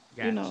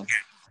 Gotcha. You know,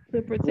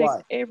 to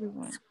protect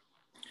everyone.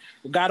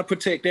 We got to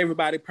protect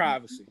everybody's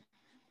privacy.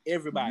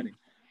 Everybody.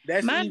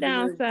 That's my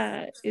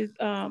downside is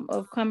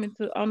of coming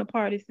to on the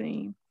party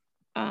scene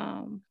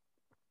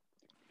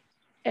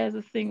as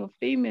a single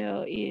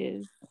female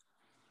is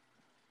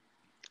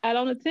I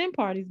don't attend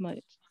parties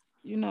much.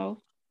 You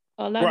know,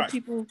 a lot of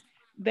people,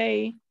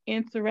 they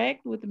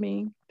interact with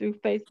me through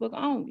Facebook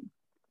only.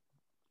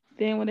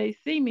 Then when they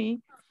see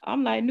me,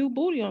 I'm like new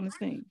booty on the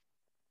scene.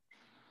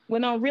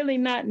 When I'm really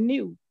not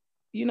new.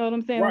 You know what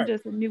I'm saying? I'm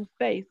just a new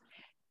face.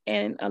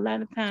 And a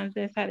lot of times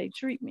that's how they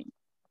treat me.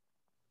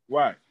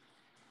 Right.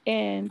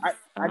 And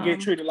I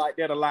get treated like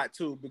that a lot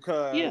too,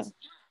 because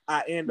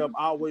I end up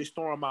always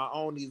throwing my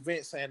own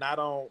events, and I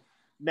don't.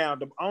 Now,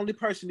 the only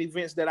person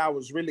events that I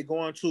was really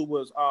going to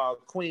was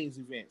Queen's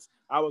events.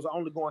 I was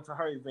only going to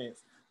her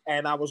events,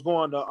 and I was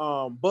going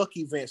to Buck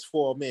events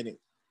for a minute,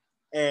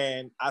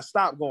 and I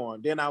stopped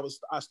going. Then I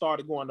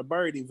started going to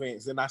Bird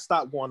events, and I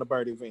stopped going to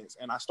Bird events,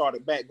 and I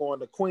started back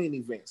going to Queen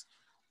events.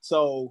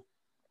 So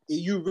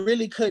you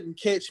really couldn't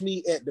catch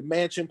me at the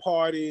mansion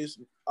parties.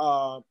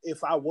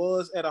 If I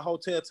was at a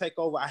hotel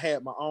takeover, I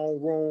had my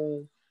own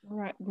room,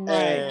 right.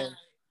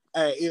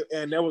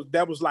 And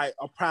that was like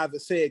a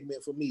private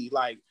segment for me.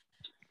 Like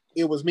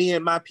it was me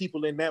and my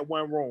people in that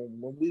one room.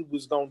 When we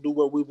was gonna do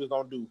what we was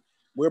gonna do,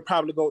 we'll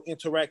probably go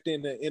interact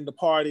in the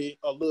party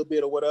a little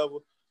bit or whatever.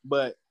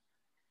 But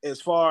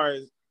as far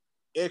as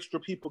extra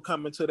people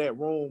coming to that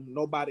room,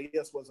 nobody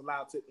else was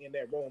allowed to in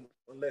that room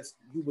unless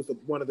you was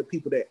one of the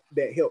people that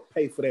helped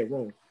pay for that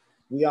room.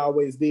 We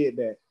always did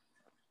that.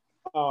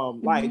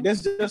 Like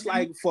that's just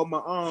like for my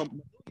that's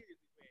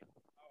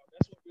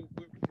what we're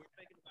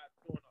thinking about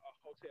doing a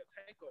hotel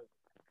takeover.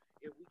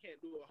 If we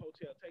can't do a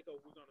hotel takeover,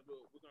 we're gonna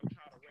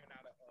try to rent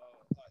out at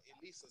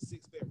least a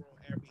 6-bedroom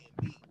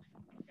Airbnb.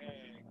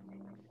 And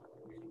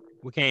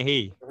we can't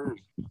hear you.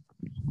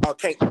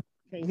 Okay, can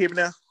you hear me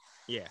now?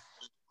 Yeah.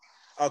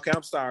 Okay,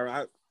 I'm sorry.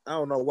 I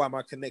don't know why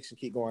my connection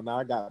keep going now.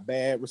 I got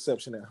bad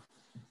reception now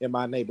in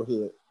my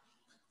neighborhood.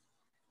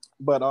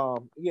 But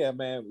yeah,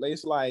 man,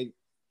 it's like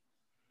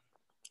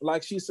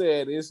she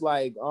said, it's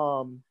like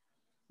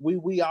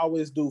we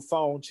always do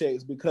phone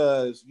checks,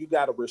 because you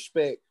gotta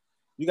respect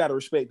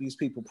these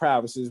people's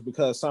privacies,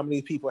 because some of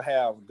these people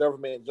have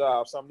government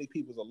jobs, some of these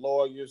people are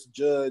lawyers,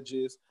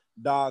 judges,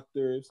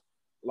 doctors,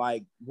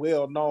 like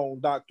well-known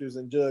doctors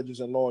and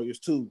judges and lawyers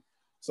too.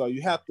 So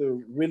you have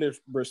to really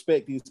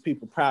respect these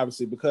people's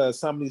privacy, because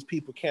some of these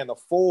people can't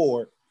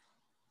afford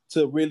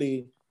to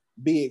really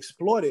be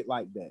exploited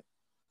like that.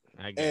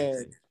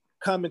 And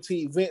coming to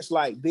events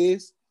like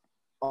this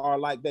are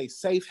like they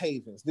safe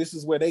havens. This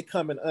is where they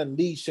come and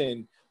unleash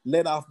and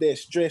let off that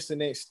stress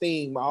and that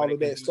steam, all of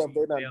that stuff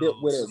they done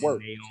dealt with at work.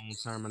 Their own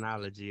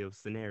terminology of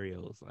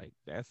scenarios, like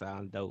that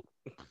sounds dope.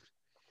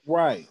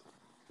 Right.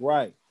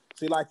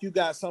 See, like you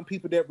got some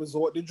people that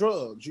resort to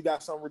drugs. You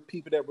got some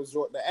people that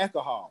resort to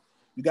alcohol.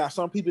 You got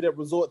some people that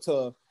resort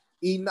to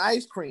eating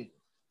ice cream.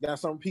 You got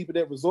some people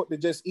that resort to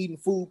just eating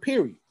food,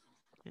 period.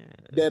 Yeah,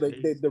 That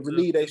it's they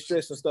relieve their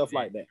stress and stuff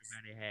like that.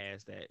 everybody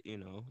has that,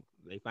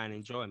 they find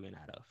enjoyment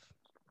out of.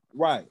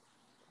 Right.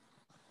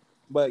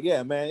 But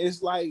yeah, man,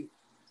 it's like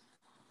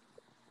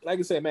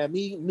I said, man,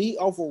 me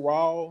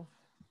overall,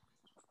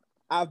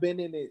 I've been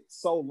in it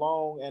so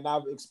long and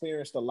I've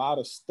experienced a lot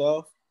of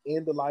stuff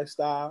in the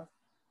lifestyle.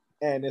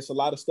 And it's a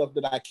lot of stuff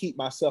that I keep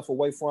myself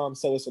away from.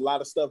 So it's a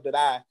lot of stuff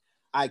that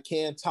I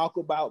can talk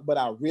about, but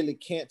I really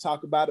can't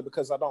talk about it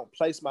because I don't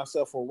place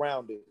myself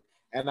around it.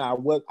 And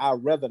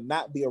I'd rather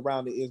not be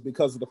around it is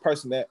because of the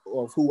person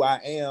of who I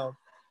am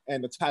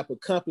and the type of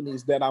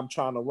companies that I'm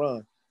trying to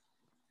run.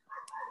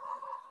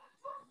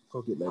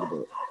 Go get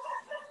Ladybug.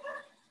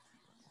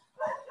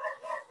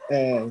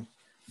 And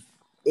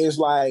it's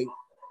like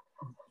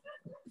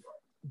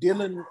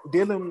dealing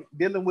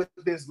with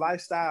this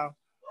lifestyle.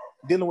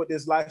 Dealing with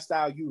this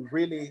lifestyle, you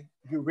really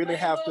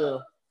have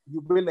to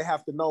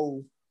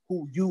know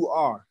who you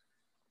are.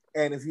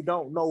 And if you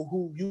don't know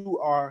who you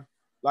are,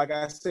 like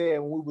I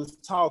said when we was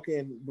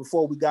talking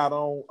before we got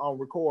on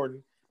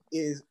recording,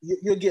 is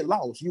you'll get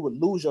lost. You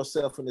would lose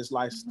yourself in this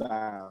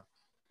lifestyle.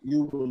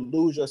 You will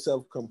lose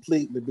yourself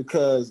completely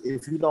because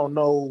if you don't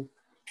know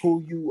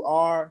who you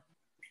are,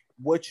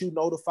 what you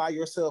notify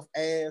yourself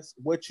as,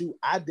 what you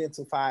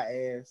identify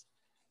as,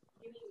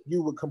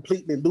 you would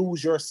completely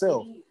lose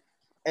yourself.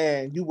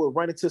 And you will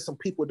run into some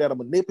people that are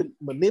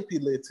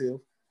manipulative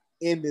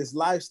in this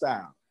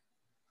lifestyle.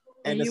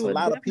 And there's a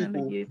lot of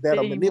people that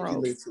are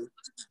manipulative.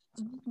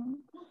 Mm-hmm.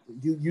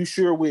 You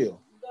sure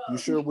will. You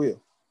sure will.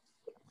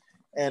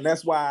 And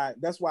that's why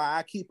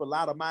I keep a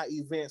lot of my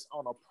events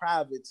on a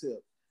private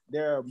tip.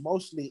 They're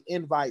mostly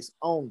invites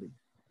only.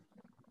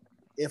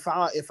 If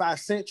I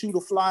sent you the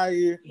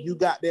flyer, you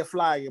got that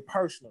flyer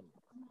personally.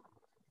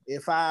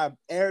 If I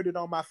aired it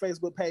on my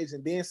Facebook page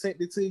and then sent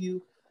it to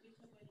you,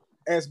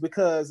 that's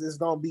because it's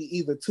going to be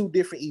either two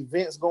different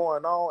events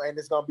going on and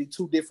it's going to be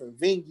two different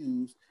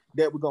venues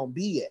that we're going to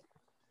be at.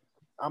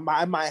 I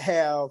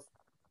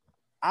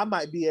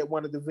might be at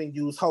one of the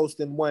venues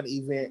hosting one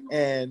event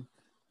and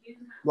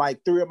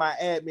like three of my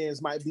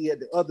admins might be at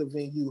the other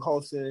venue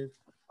hosting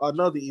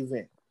another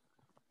event.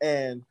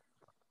 And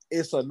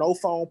it's a no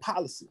phone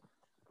policy.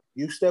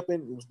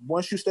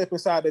 Once you step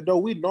inside the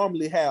door, we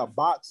normally have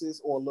boxes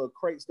or little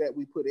crates that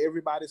we put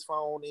everybody's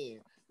phone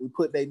in. We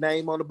put their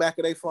name on the back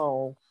of their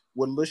phone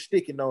with a little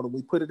sticky note and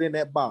we put it in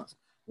that box.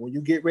 When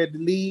you get ready to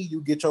leave,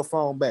 you get your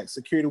phone back.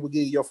 Security will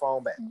give you your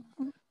phone back.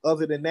 Mm-hmm.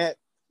 Other than that,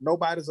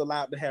 nobody's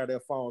allowed to have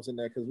their phones in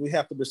there because we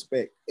have to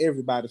respect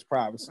everybody's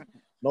privacy. Right.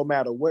 No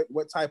matter what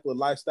type of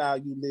lifestyle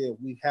you live,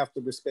 we have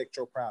to respect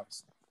your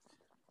privacy.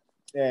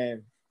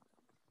 And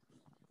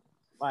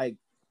like,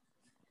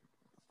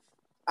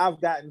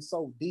 I've gotten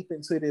so deep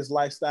into this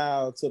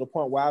lifestyle to the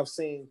point where I've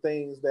seen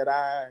things that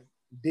I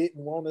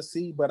didn't want to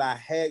see, but I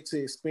had to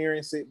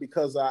experience it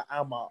because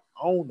I'm an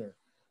owner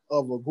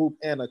of a group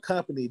and a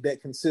company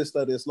that consists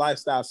of this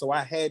lifestyle. So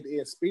I had to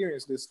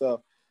experience this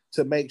stuff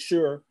to make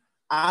sure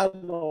I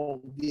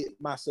don't get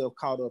myself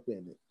caught up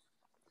in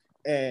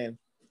it. And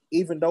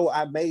even though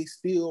I may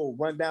still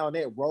run down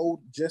that road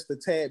just a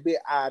tad bit,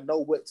 I know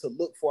what to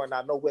look for and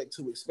I know what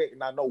to expect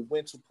and I know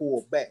when to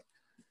pull back.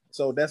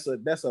 So that's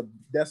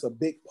a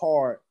big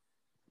part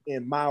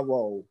in my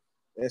role.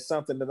 It's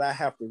something that I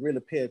have to really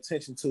pay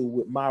attention to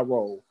with my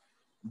role,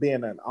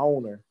 being an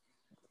owner,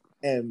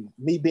 and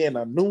me being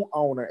a new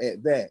owner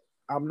at that.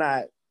 I'm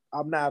not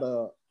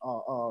a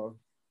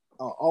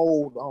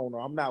old owner.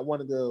 I'm not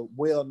one of the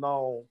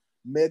well-known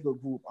mega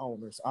group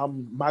owners.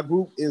 My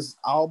group is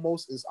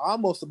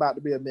almost about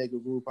to be a mega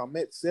group. I'm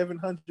at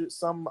 700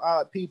 some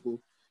odd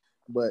people,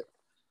 but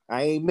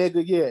I ain't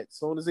mega yet. As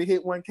soon as it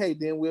hit 1K,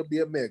 then we'll be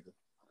a mega.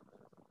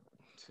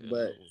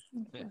 But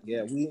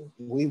yeah, we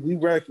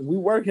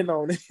working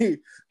on it.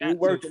 We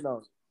working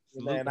on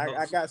it. Man,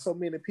 I got so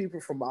many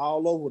people from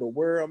all over the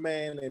world,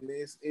 man, and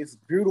it's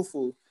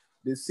beautiful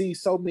to see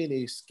so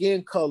many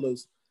skin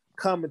colors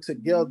coming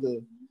together,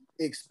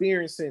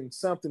 experiencing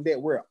something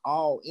that we're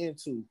all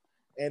into.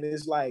 And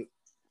it's like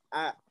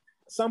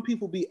some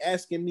people be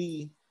asking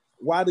me,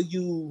 why do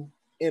you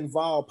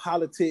involve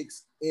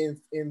politics in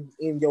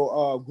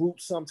your group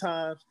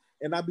sometimes?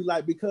 And I be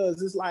like,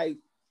 because it's like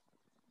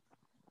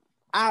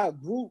our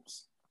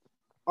groups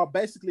are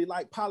basically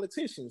like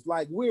politicians.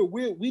 Like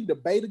we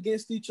debate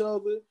against each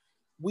other.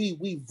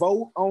 We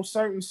vote on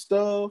certain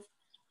stuff.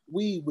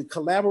 We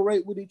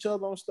collaborate with each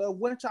other on stuff.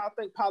 What y'all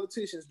think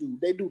politicians do?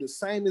 They do the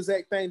same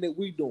exact thing that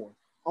we doing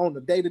on a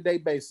day-to-day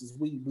basis.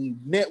 We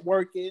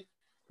networking,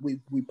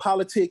 we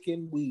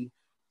politicking, we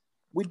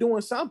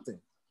doing something.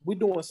 We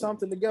doing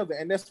something together.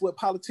 And that's what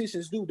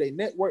politicians do. They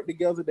network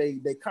together, they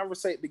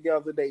conversate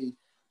together,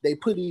 they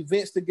put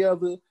events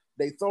together.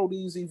 They throw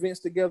these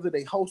events together.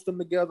 They host them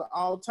together,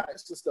 all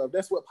types of stuff.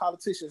 That's what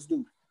politicians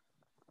do.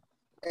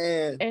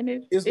 And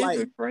it's like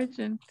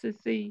refreshing to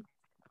see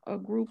a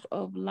group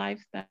of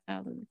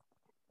lifestylers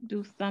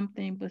do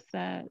something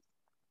besides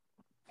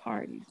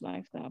parties,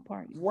 lifestyle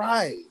parties.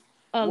 Right.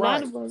 A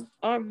lot Right. of us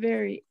are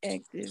very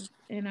active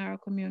in our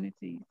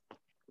communities.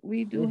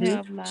 We do Mm-hmm.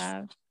 have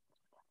lives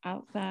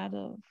outside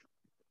of,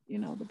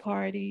 the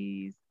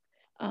parties.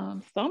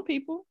 Some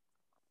people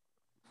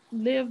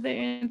live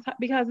their entire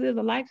because it is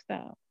a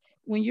lifestyle.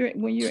 When you're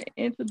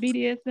into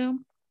BDSM,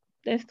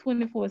 that's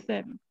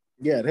 24/7.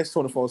 Yeah, that's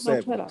No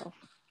 24/7 cutoff.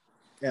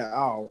 at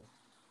all.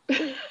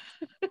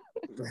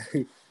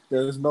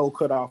 There's no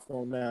cutoff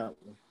on that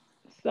one.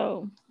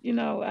 So,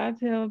 I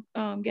tell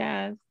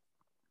guys,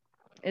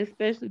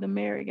 especially the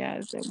married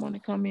guys that want to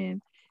come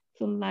in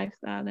to the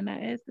lifestyle, and I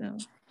ask them,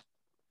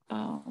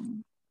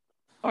 um,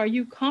 are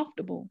you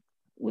comfortable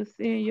with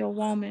seeing your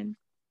woman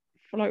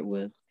flirt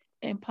with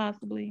and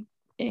possibly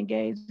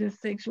engage in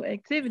sexual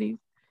activities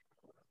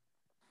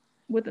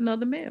with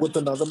another male? With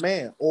another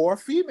man or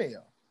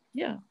female.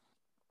 Yeah.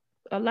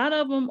 A lot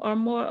of them are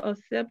more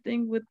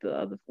accepting with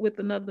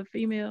another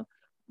female,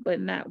 but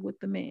not with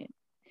the man.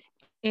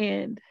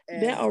 And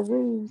there And are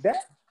rules.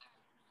 that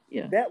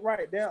Yeah. that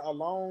right there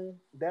alone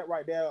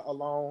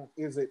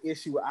is an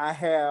issue I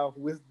have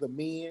with the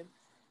men.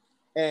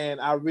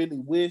 And I really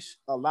wish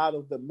a lot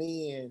of the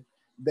men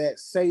that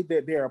say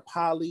that they're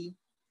poly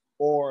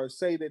or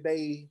say that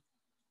they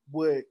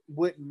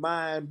wouldn't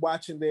mind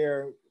watching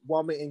their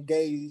woman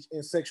engage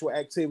in sexual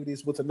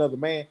activities with another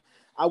man.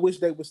 I wish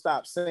they would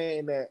stop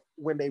saying that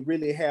when they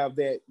really have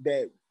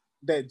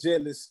that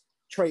jealous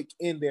trait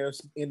in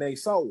their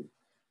soul.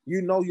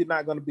 You know you're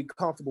not going to be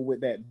comfortable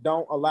with that.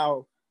 Don't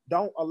allow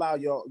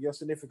your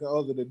significant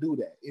other to do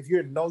that. If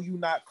you know you're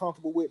not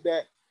comfortable with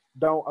that,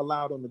 don't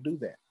allow them to do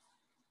that.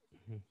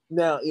 Mhm.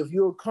 Now, if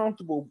you're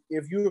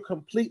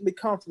completely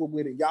comfortable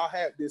with it, y'all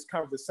had this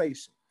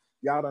conversation.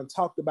 Y'all done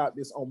talked about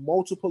this on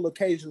multiple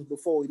occasions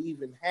before it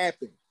even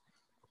happened,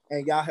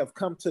 and y'all have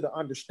come to the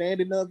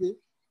understanding of it,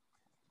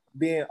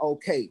 then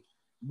okay.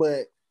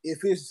 But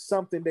if it's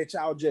something that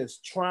y'all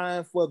just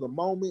trying for the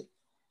moment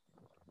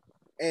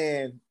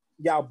and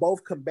y'all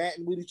both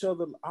combating with each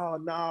other, oh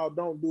no,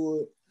 don't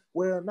do it.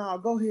 Well, no,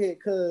 go ahead,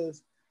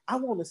 cause I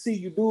want to see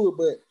you do it,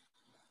 but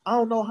I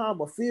don't know how I'm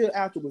gonna feel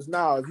afterwards.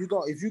 Now,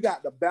 if you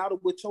got to battle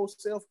with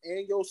yourself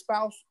and your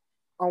spouse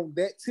on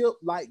that tip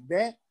like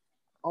that,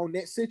 on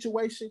that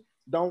situation,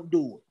 don't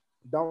do it.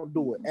 Don't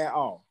do it at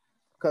all,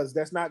 because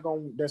that's not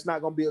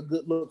gonna be a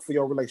good look for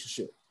your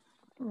relationship.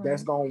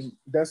 That's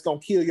Right. gonna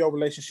kill your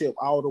relationship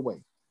all the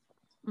way.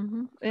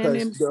 And Because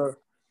then the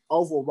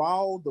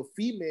overall the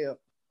female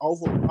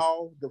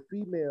overall the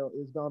female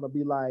is gonna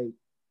be like,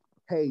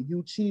 hey,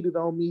 you cheated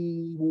on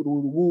me, woo, woo,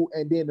 woo.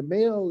 And then the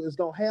male is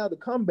gonna have to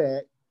come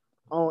back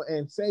on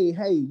and say,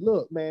 hey,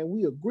 look, man,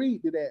 we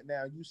agreed to that.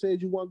 Now you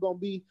said you weren't gonna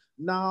be,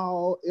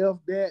 no, if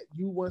that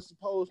you weren't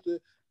supposed to,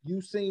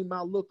 you seen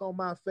my look on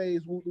my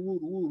face, woo, woo,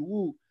 woo,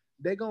 woo.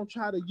 They're gonna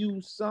try to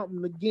use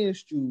something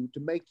against you to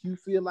make you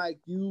feel like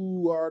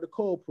you are the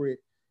culprit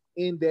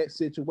in that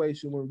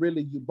situation when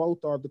really you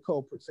both are the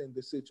culprits in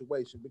the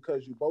situation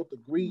because you both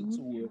agreed mhm,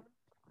 to it.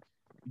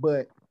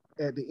 But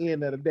at the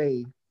end of the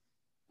day,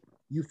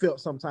 you felt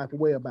some type of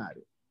way about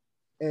it,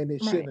 and it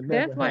right. shouldn't have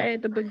That's never why at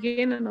happened. the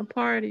beginning of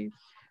parties,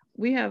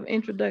 we have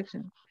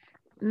introductions.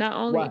 Not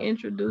only Right.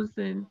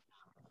 introducing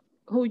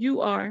who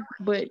you are,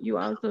 but you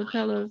also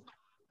tell us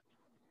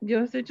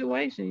your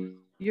situation,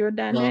 your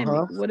dynamic,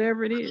 Uh-huh.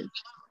 whatever it is.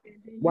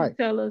 And then you Right.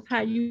 tell us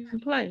how you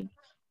play.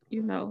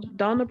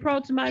 Don't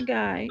approach my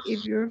guy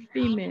if you're a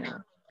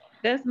female.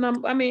 That's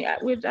number. I mean,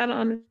 which I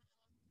don't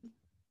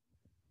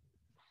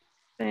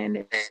understand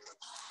that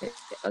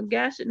a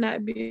guy should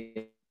not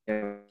be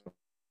approaching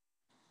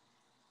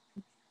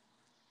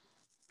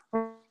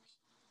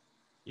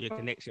Your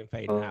connection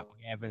fading out.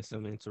 We're having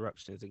some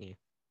interruptions again.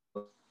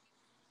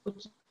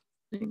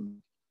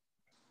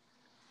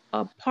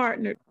 a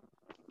partner.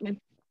 Can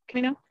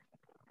you know?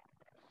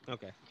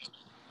 Okay.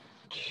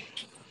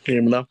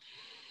 Hear me now?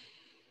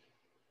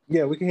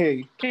 Yeah, we can hear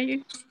you.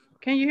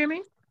 Can you hear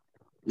me?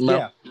 No.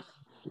 Yeah.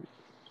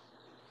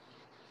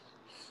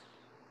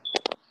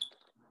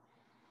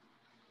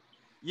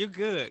 You're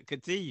good.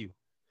 Continue.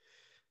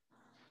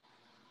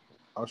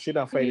 Oh, she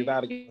done faded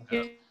out again.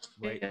 Yeah.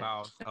 Wait,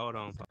 pause. Hold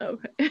on.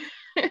 Okay.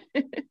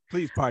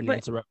 Please pardon the but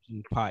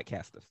interruption,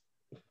 podcasters.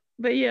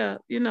 but yeah,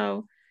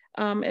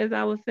 as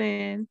I was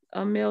saying,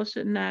 a male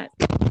should not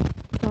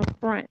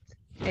confront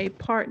a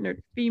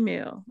partnered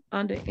female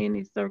under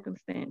any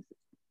circumstances,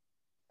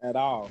 At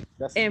all.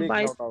 That's a and big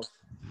vice no-no.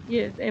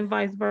 yes, and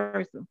vice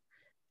versa.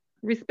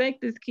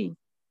 Respect is key.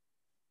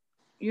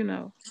 You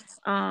know,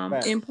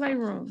 Fact. in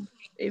playrooms,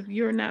 if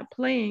you're not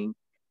playing,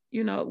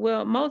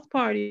 well, most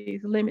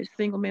parties limit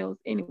single males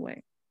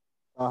anyway,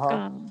 Uh-huh.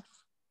 um,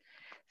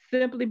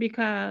 simply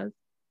because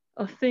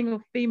a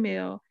single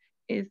female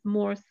is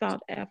more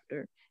sought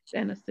after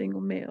than a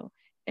single male,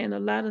 and a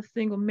lot of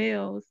single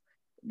males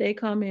they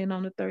come in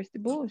on the thirsty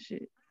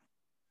bullshit.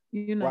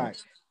 You know,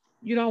 Right.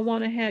 you don't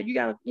want to have you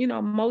got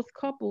most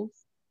couples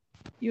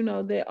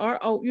that are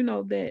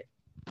that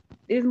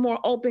is more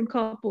open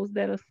couples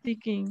that are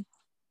seeking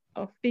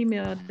a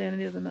female than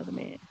it is another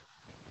man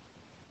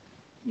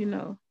you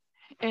know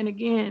and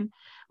again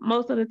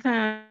most of the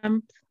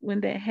time when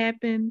that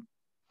happens,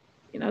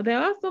 there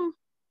are some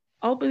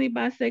openly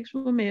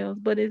bisexual males,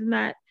 but it's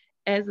not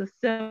as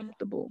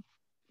acceptable,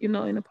 in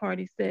a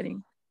party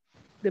setting,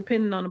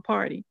 depending on the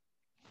party,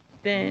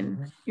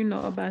 than,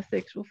 Mhm. a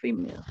bisexual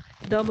female.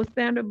 Double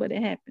standard, but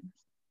it happens.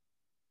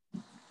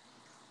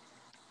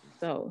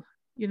 So,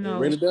 you It know,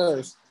 really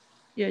does.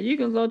 yeah, you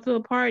can go to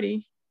a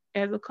party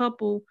as a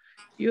couple,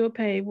 you'll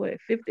pay what,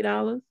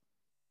 $50,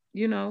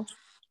 you know,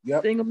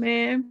 Yep. single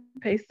man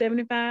pay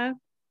 75,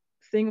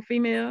 single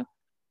female,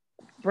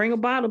 bring a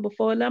bottle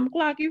before 11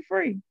 o'clock, you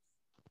free.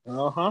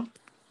 Uh-huh.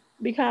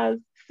 Because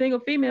single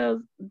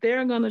females,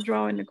 they're gonna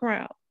draw in the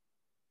crowd.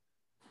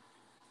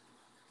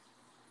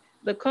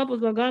 The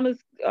couples are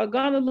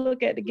gonna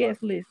look at the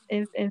guest Right.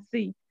 list and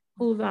see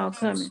who's all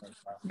coming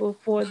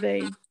before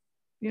they,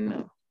 you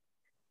know,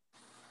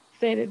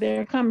 say that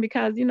they're coming,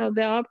 because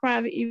there are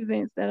private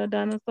events that are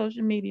done on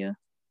social media,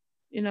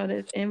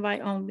 that's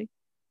invite only,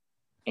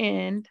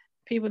 and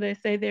people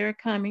that say they're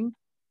coming,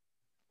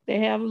 they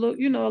have a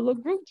little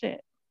group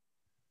chat.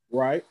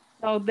 Right.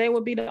 So they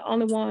will be the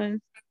only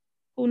ones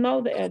who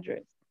know the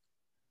address.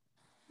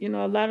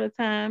 A lot of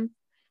times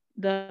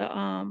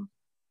the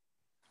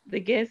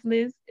guest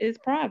list is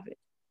private.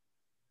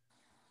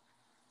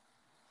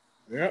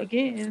 Yep.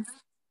 Again,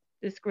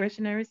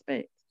 discretionary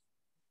space.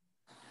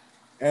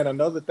 And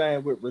another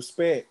thing with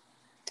respect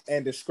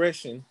and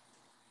discretion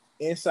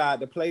inside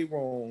the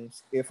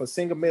playrooms, if a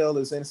single male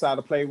is inside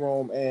the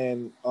playroom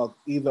and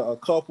either a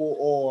couple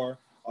or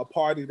a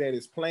party that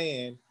is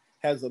planned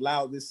has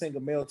allowed this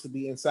single male to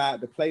be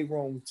inside the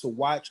playroom to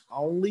watch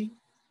only,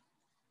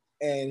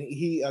 and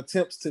he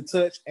attempts to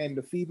touch and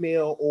the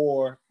female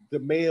or the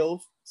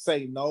males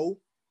say no,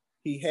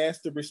 he has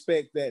to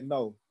respect that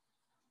no.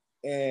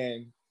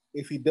 And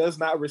if he does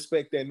not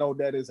respect that no,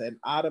 that is an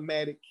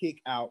automatic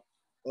kick out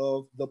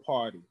of the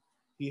party.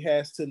 He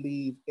has to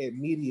leave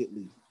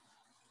immediately.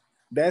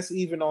 That's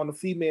even on the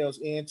females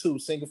end too,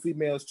 single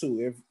females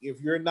too.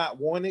 If you're not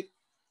wanted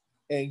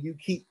and you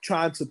keep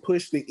trying to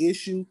push the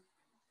issue,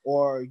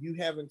 or you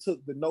haven't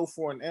took the no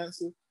for an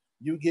answer,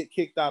 you get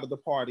kicked out of the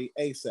party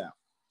ASAP.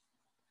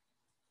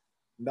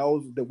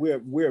 Those that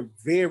we're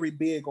very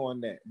big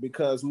on that,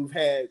 because we've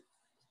had,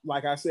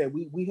 like I said,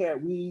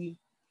 we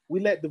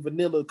let the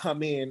vanilla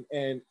come in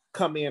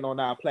on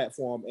our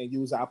platform and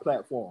use our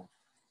platform,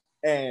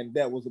 and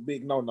that was a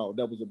big no.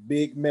 That was a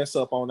big mess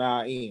up on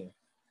our end.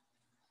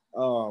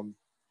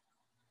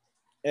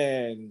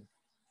 And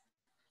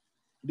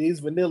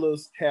these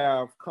vanillas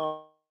have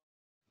come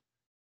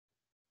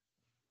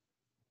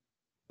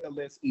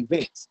less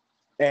events,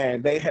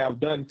 and they have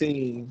done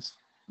things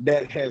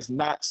that has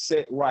not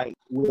set right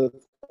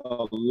with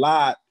a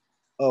lot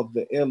of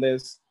the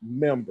LS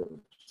members.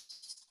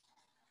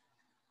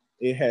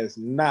 It has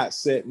not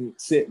sit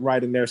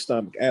right in their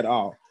stomach at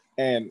all.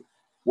 And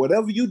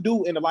whatever you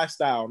do in the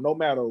lifestyle, no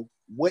matter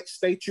what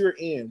state you're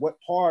in,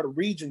 what part of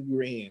region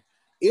you're in,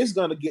 it's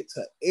gonna get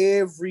to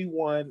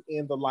everyone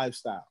in the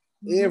lifestyle.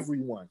 Mm-hmm.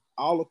 Everyone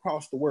all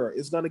across the world.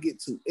 It's gonna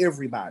get to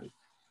everybody.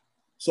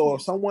 So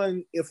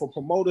if a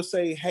promoter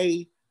say,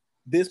 hey,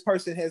 this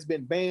person has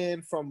been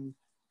banned from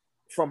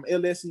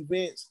LS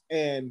events,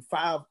 and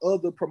 5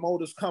 other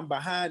promoters come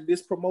behind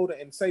this promoter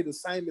and say the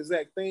same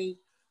exact thing,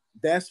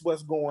 that's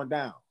what's going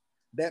down.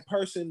 That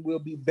person will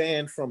be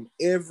banned from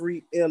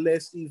every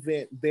LS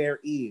event there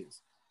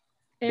is.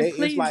 And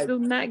please do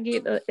not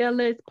get a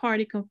LS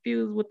party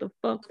confused with a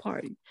fuck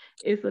party.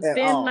 It's a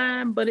thin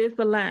line, but it's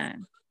a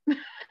line. Yeah,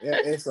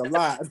 it's a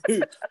line.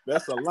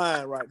 That's a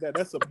line right there.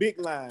 That's a big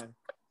line.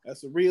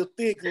 That's a real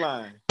thick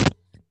line.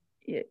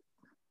 Yeah.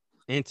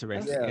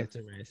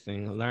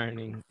 Interesting.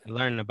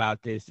 Learning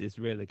about this is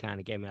really kind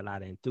of gave me a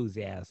lot of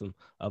enthusiasm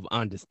of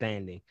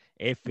understanding.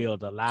 It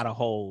filled a lot of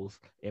holes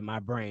in my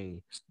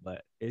brain,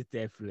 but it's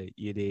definitely,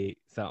 you did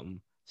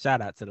something. Shout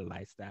out to the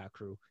lifestyle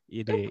crew.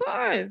 You did.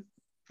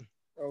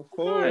 Of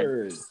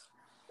course.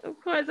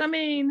 I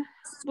mean,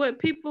 what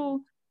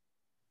people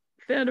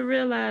fail to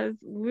realize,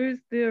 we're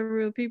still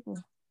real people.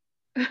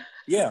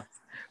 Yeah.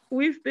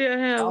 We still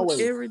have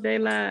everyday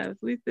lives.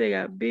 We still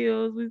got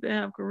bills. We still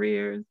have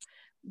careers,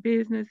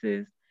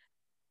 businesses,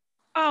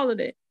 all of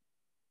that.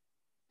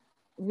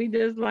 We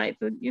just like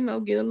to,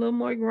 get a little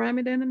more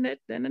grimy than the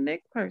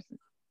next person.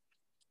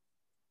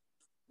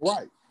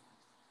 Right.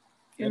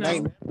 Ain't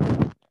nothing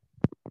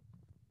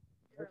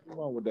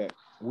wrong with that.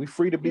 We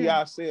free to be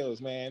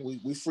ourselves, man.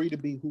 We free to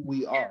be who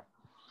we are.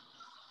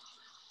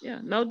 Yeah,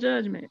 no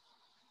judgment.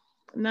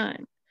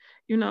 None.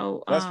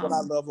 That's what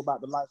I love about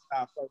the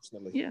lifestyle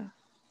personally. Yeah.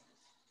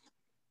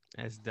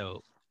 That's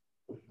dope.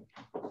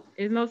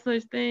 There's no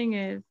such thing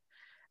as,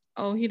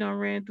 oh, he done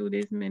ran through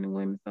this many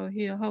women, so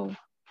he a hoe.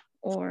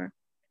 Or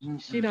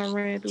she done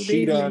ran through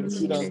these many women.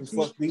 She done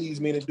fucked these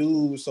many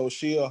dudes, so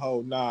she a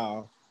hoe.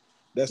 Nah,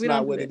 that's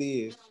not what it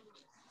is.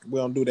 We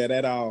don't do that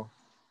at all.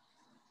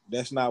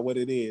 That's not what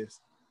it is.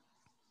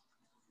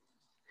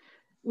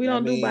 We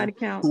don't do body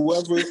count.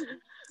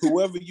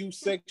 Whoever you're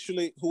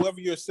sexually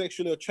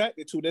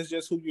attracted to, that's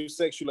just who you're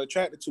sexually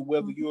attracted to.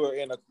 Whether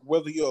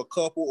you're a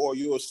couple or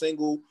you're a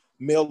single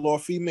male or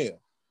female.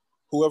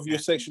 Whoever you're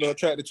sexually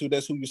attracted to,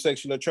 that's who you're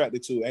sexually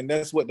attracted to. And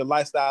that's what the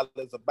lifestyle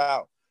is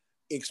about.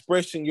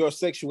 Expressing your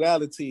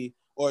sexuality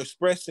or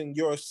expressing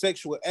your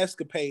sexual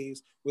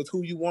escapades with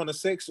who you want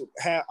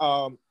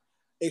to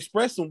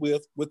express them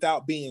with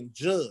without being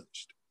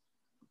judged.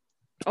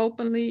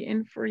 Openly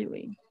and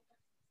freely.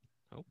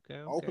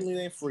 Okay.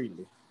 Openly and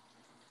freely.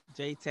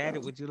 Jay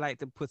Tadded, would you like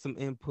to put some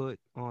input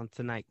on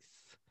tonight's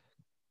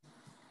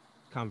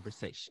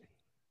conversation?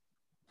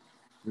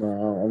 No,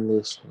 I'm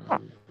listening.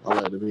 I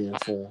like to be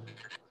informed.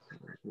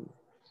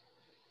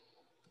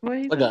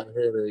 I got a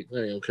headache. I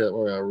ain't gonna cap.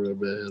 I got a real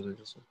bad headache.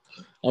 So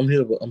I'm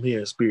here, but I'm here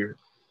in spirit.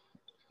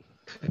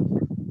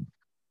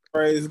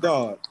 Praise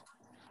God.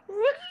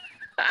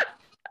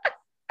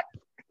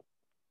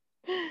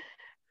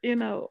 You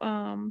know,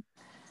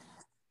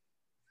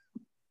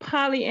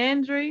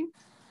 polyandry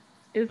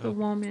is a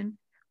woman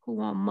who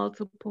wants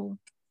multiple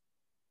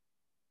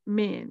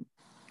men,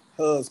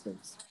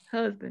 husbands,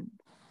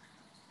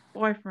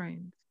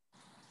 boyfriends.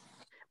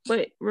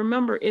 But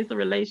remember, it's a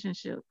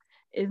relationship.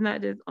 It's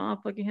not just, oh, I'm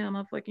fucking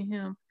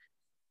him.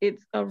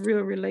 It's a real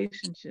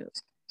relationship.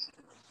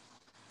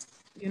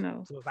 You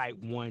know. So it's like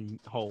one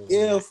whole.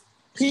 If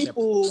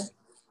people,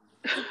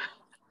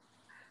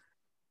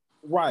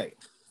 right.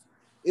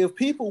 If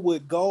people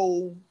would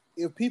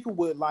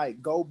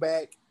like go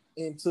back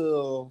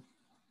into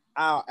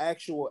our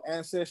actual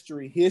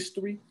ancestry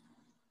history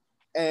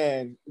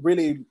and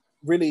really,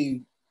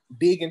 really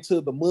dig into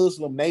the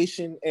Muslim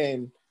nation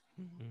and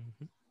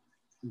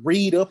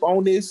read up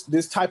on this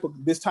type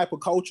of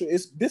culture.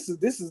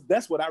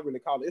 That's what I really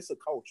call it. It's a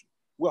culture.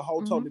 We're a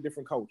whole totally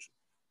different culture.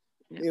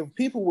 Yeah. If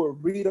people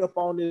would read up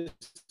on this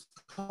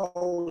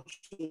culture,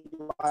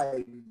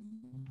 like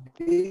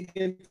dig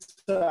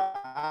into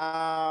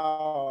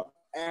our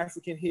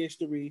African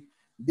history,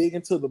 dig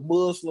into the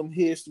Muslim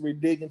history,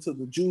 dig into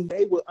the Jews,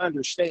 they would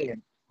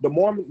understand the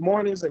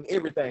Mormons and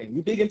everything.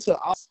 You dig into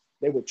us,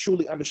 they would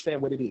truly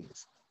understand what it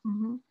is.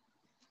 Mm-hmm.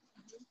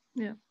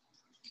 Yeah.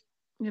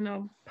 You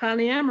know,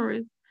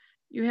 polyamorous,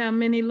 you have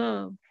many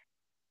loves.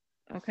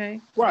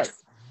 Okay? Right.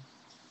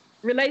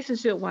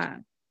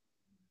 Relationship-wise.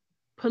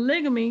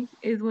 Polygamy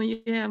is when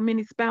you have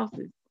many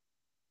spouses.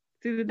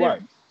 See the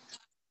difference?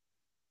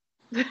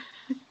 Right.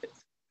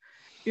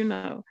 You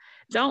know,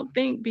 don't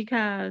think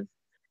because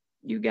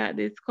you got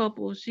this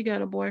couple, she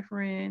got a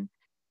boyfriend,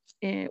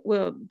 and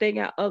well, they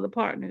got other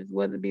partners,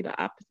 whether it be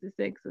the opposite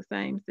sex or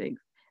same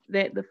sex,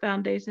 that the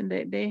foundation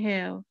that they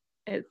have,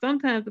 and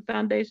sometimes the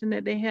foundation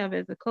that they have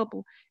as a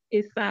couple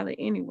is solid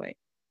anyway.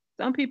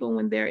 Some people,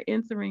 when they're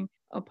entering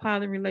a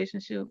poly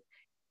relationship,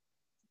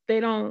 they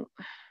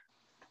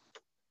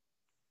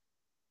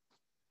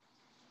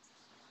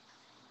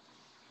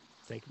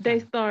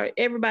start,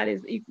 everybody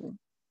is equal,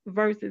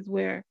 versus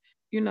where,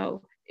 you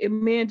know, if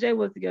me and Jay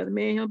was together,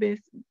 me and him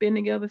been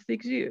together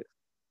 6 years.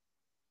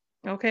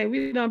 Okay,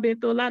 we done been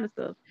through a lot of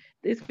stuff.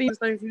 This thing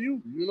for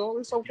you, you know,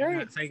 it's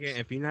okay.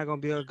 If you're not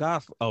gonna be a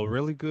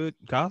really good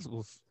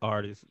gospel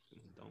artist,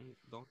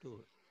 don't do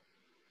it.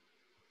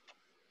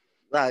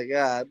 Like,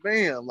 god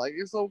damn, like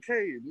it's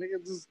okay,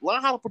 nigga. Just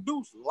learn how to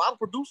produce. A lot of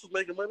producers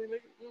making money,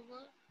 nigga. You know what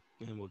I'm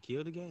saying? And we'll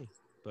kill the game.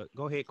 But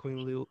go ahead,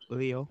 Queen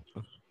Leo.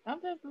 I'm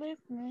just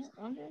listening.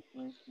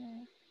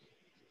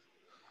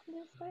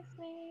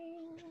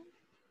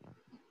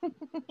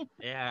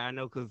 Yeah, I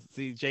know, because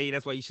see, Jay,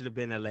 that's why you should have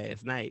been there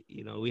last night.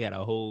 You know, we had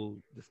a whole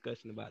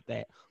discussion about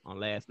that on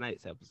last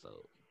night's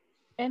episode.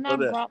 And I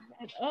brought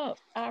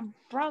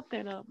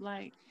that up.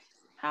 Like,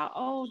 how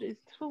old is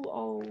too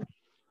old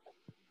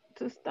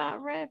to stop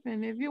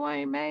rapping? If you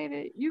ain't made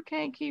it, you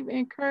can't keep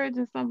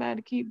encouraging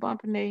somebody to keep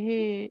bumping their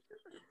head,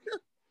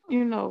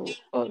 you know,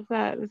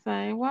 upside the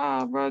same.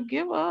 Wow, bro,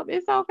 give up.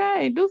 It's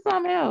okay. Do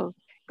something else.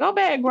 Go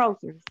bag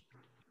groceries.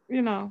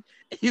 You know.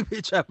 You've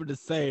been trapping the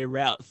same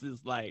route since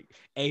like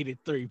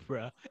 83,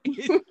 bro.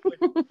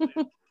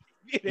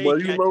 Well,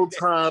 you know,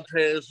 time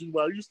passed you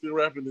while you still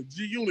rapping the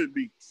G Unit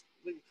beats.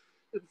 Get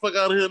the fuck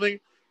out of here, nigga.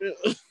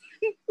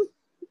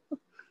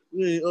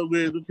 You ain't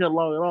upgraded the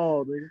catalog at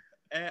all, nigga.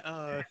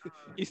 And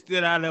you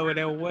still out there with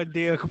that one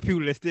damn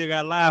computer that still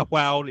got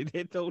LiveWire on it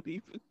that don't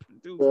even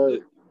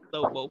produce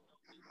no more.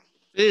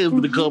 Yeah, it's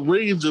become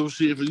range of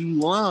shit for you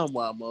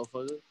LimeWire,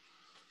 motherfucker.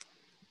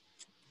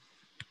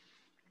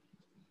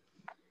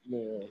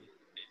 Man.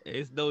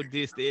 It's no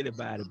diss to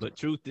anybody, but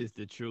truth is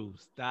the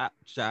truth. Stop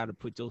trying to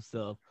put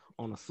yourself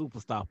on a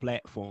superstar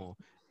platform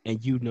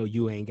and you know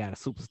you ain't got a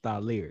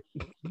superstar lyric.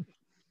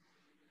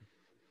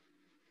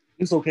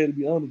 It's okay to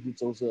be honest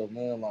with yourself,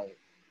 man. Like,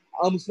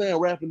 I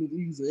understand rapping is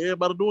easy.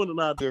 Everybody doing it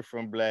now.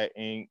 From Black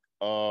Ink.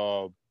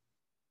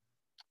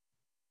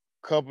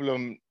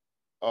 Couple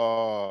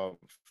of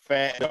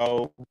Fat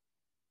Doe.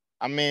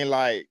 I mean,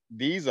 like,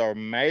 these are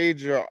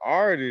major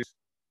artists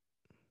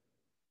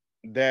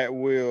that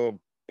will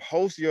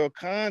post your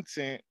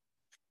content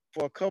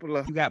for a couple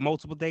of. You got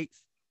multiple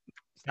dates?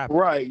 Stop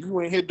right. It. You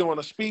ain't here doing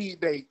a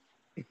speed date.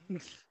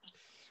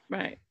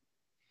 Right.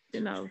 You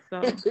know,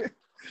 so.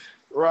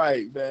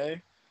 Right,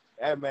 man.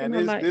 Hey man,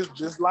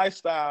 this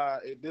lifestyle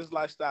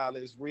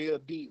is real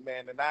deep,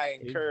 man, and I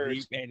It's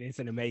encourage deep and it's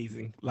an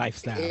amazing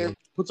lifestyle. every-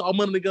 Put y'all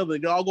money together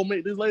and y'all go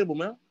make this label,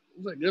 man.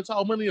 Get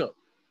y'all money up.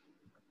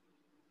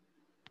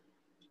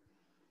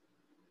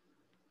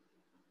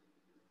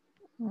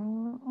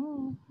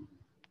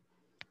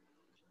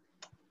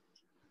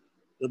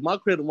 If my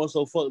credit was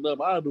so fucked up,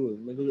 I'd do it.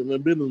 Make it my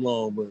business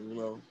long, but you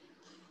know,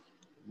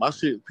 my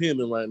shit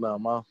pending right now.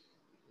 My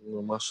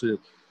shit,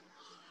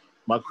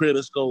 my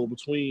credit score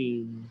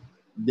between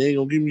they ain't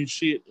gonna give me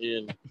shit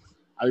and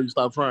I need to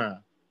stop trying.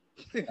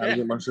 I gotta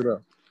get my shit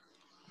up.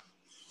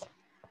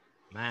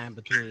 Mine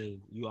between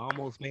you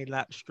almost made a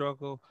lot of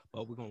struggle,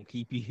 but we're gonna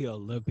keep you here a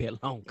little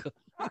bit longer.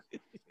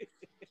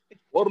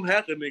 What them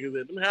hacker niggas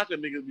at? Them hacker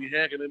niggas be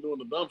hacking and doing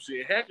the dumb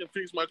shit. Hacking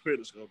fix my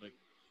credit score, nigga.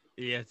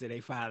 Yeah, so they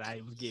found out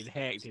it was getting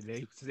hacked and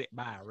they set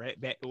by right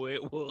back to where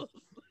it was.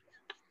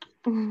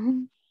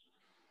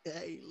 I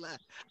ain't lie.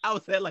 I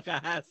was at like a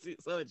high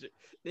 600.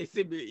 They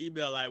sent me an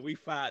email like, we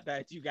found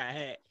out you got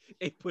hacked.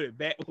 They put it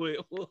back where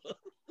it was.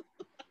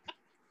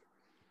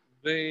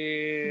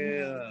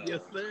 Damn.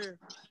 Yes, sir.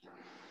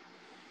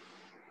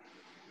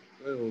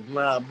 That was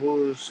not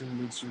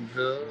bullshitting with you,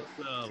 cuz.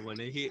 So when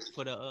they hit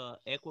for the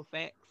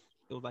Equifax,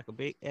 it was like a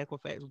big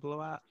Equifax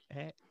blowout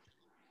hack.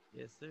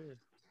 Yes, sir.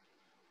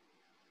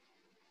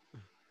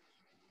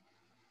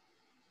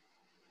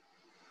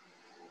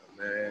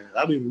 Man,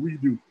 I need to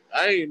redo.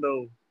 I ain't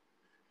know.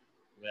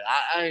 Man,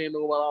 I ain't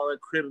know about all that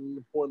credit and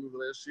importance of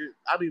that shit.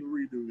 I need to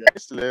redo that.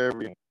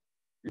 Celebrity.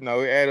 You know,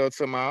 it added up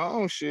to my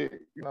own shit.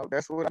 You know,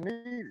 that's what I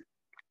needed.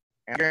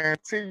 And I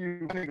guarantee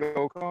you, money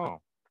go come.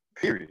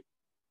 Period.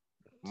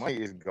 Money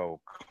is go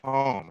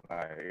come.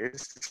 Like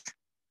it's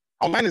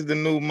online is the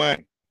new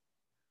money.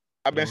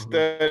 I've been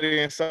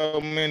studying so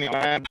many.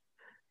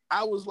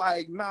 I was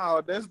like,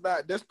 no,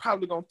 that's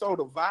probably gonna throw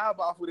the vibe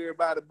off with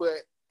everybody, but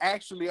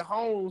actually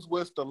Holmes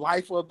was the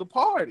life of the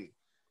party.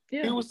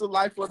 Yeah. He was the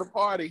life of the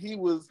party.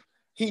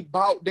 He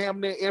bought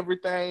damn near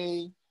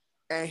everything,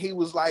 and he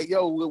was like,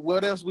 yo,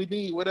 what else we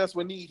need? What else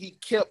we need? He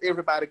kept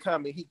everybody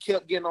coming. He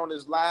kept getting on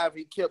his live.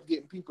 He kept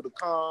getting people to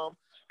come.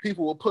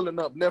 People were pulling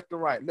up left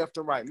and right, left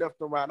and right, left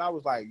and right. And I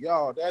was like,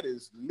 y'all, that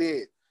is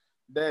lit.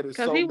 That is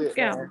so lit,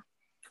 man.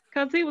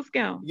 Because he was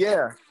scouting.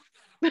 Yeah.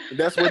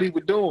 That's what he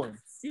was doing.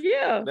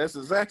 Yeah. That's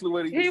exactly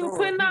what he was doing.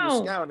 putting He was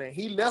on. scouting.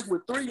 He left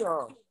with 3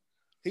 on.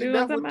 He See what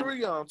I'm left with talking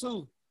 3 on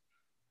too.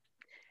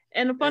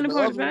 And the funny And the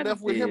part other one about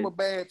left it with him is, a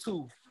bad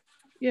too.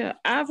 yeah,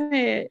 I've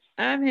had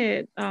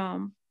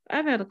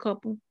a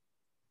couple,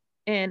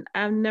 and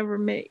I've never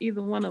met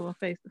either one of them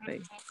face to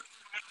face.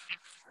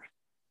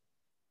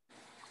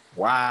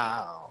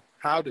 Wow.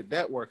 How did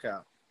that work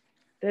out?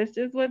 That's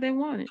just what they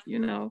wanted, you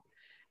know.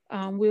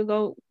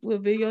 We'll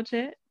video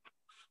chat.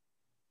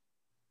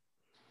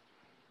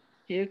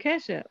 He'll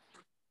Cash App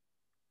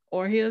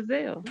or he'll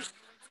Zelle.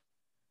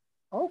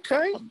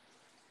 Okay.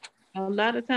 A lot of times.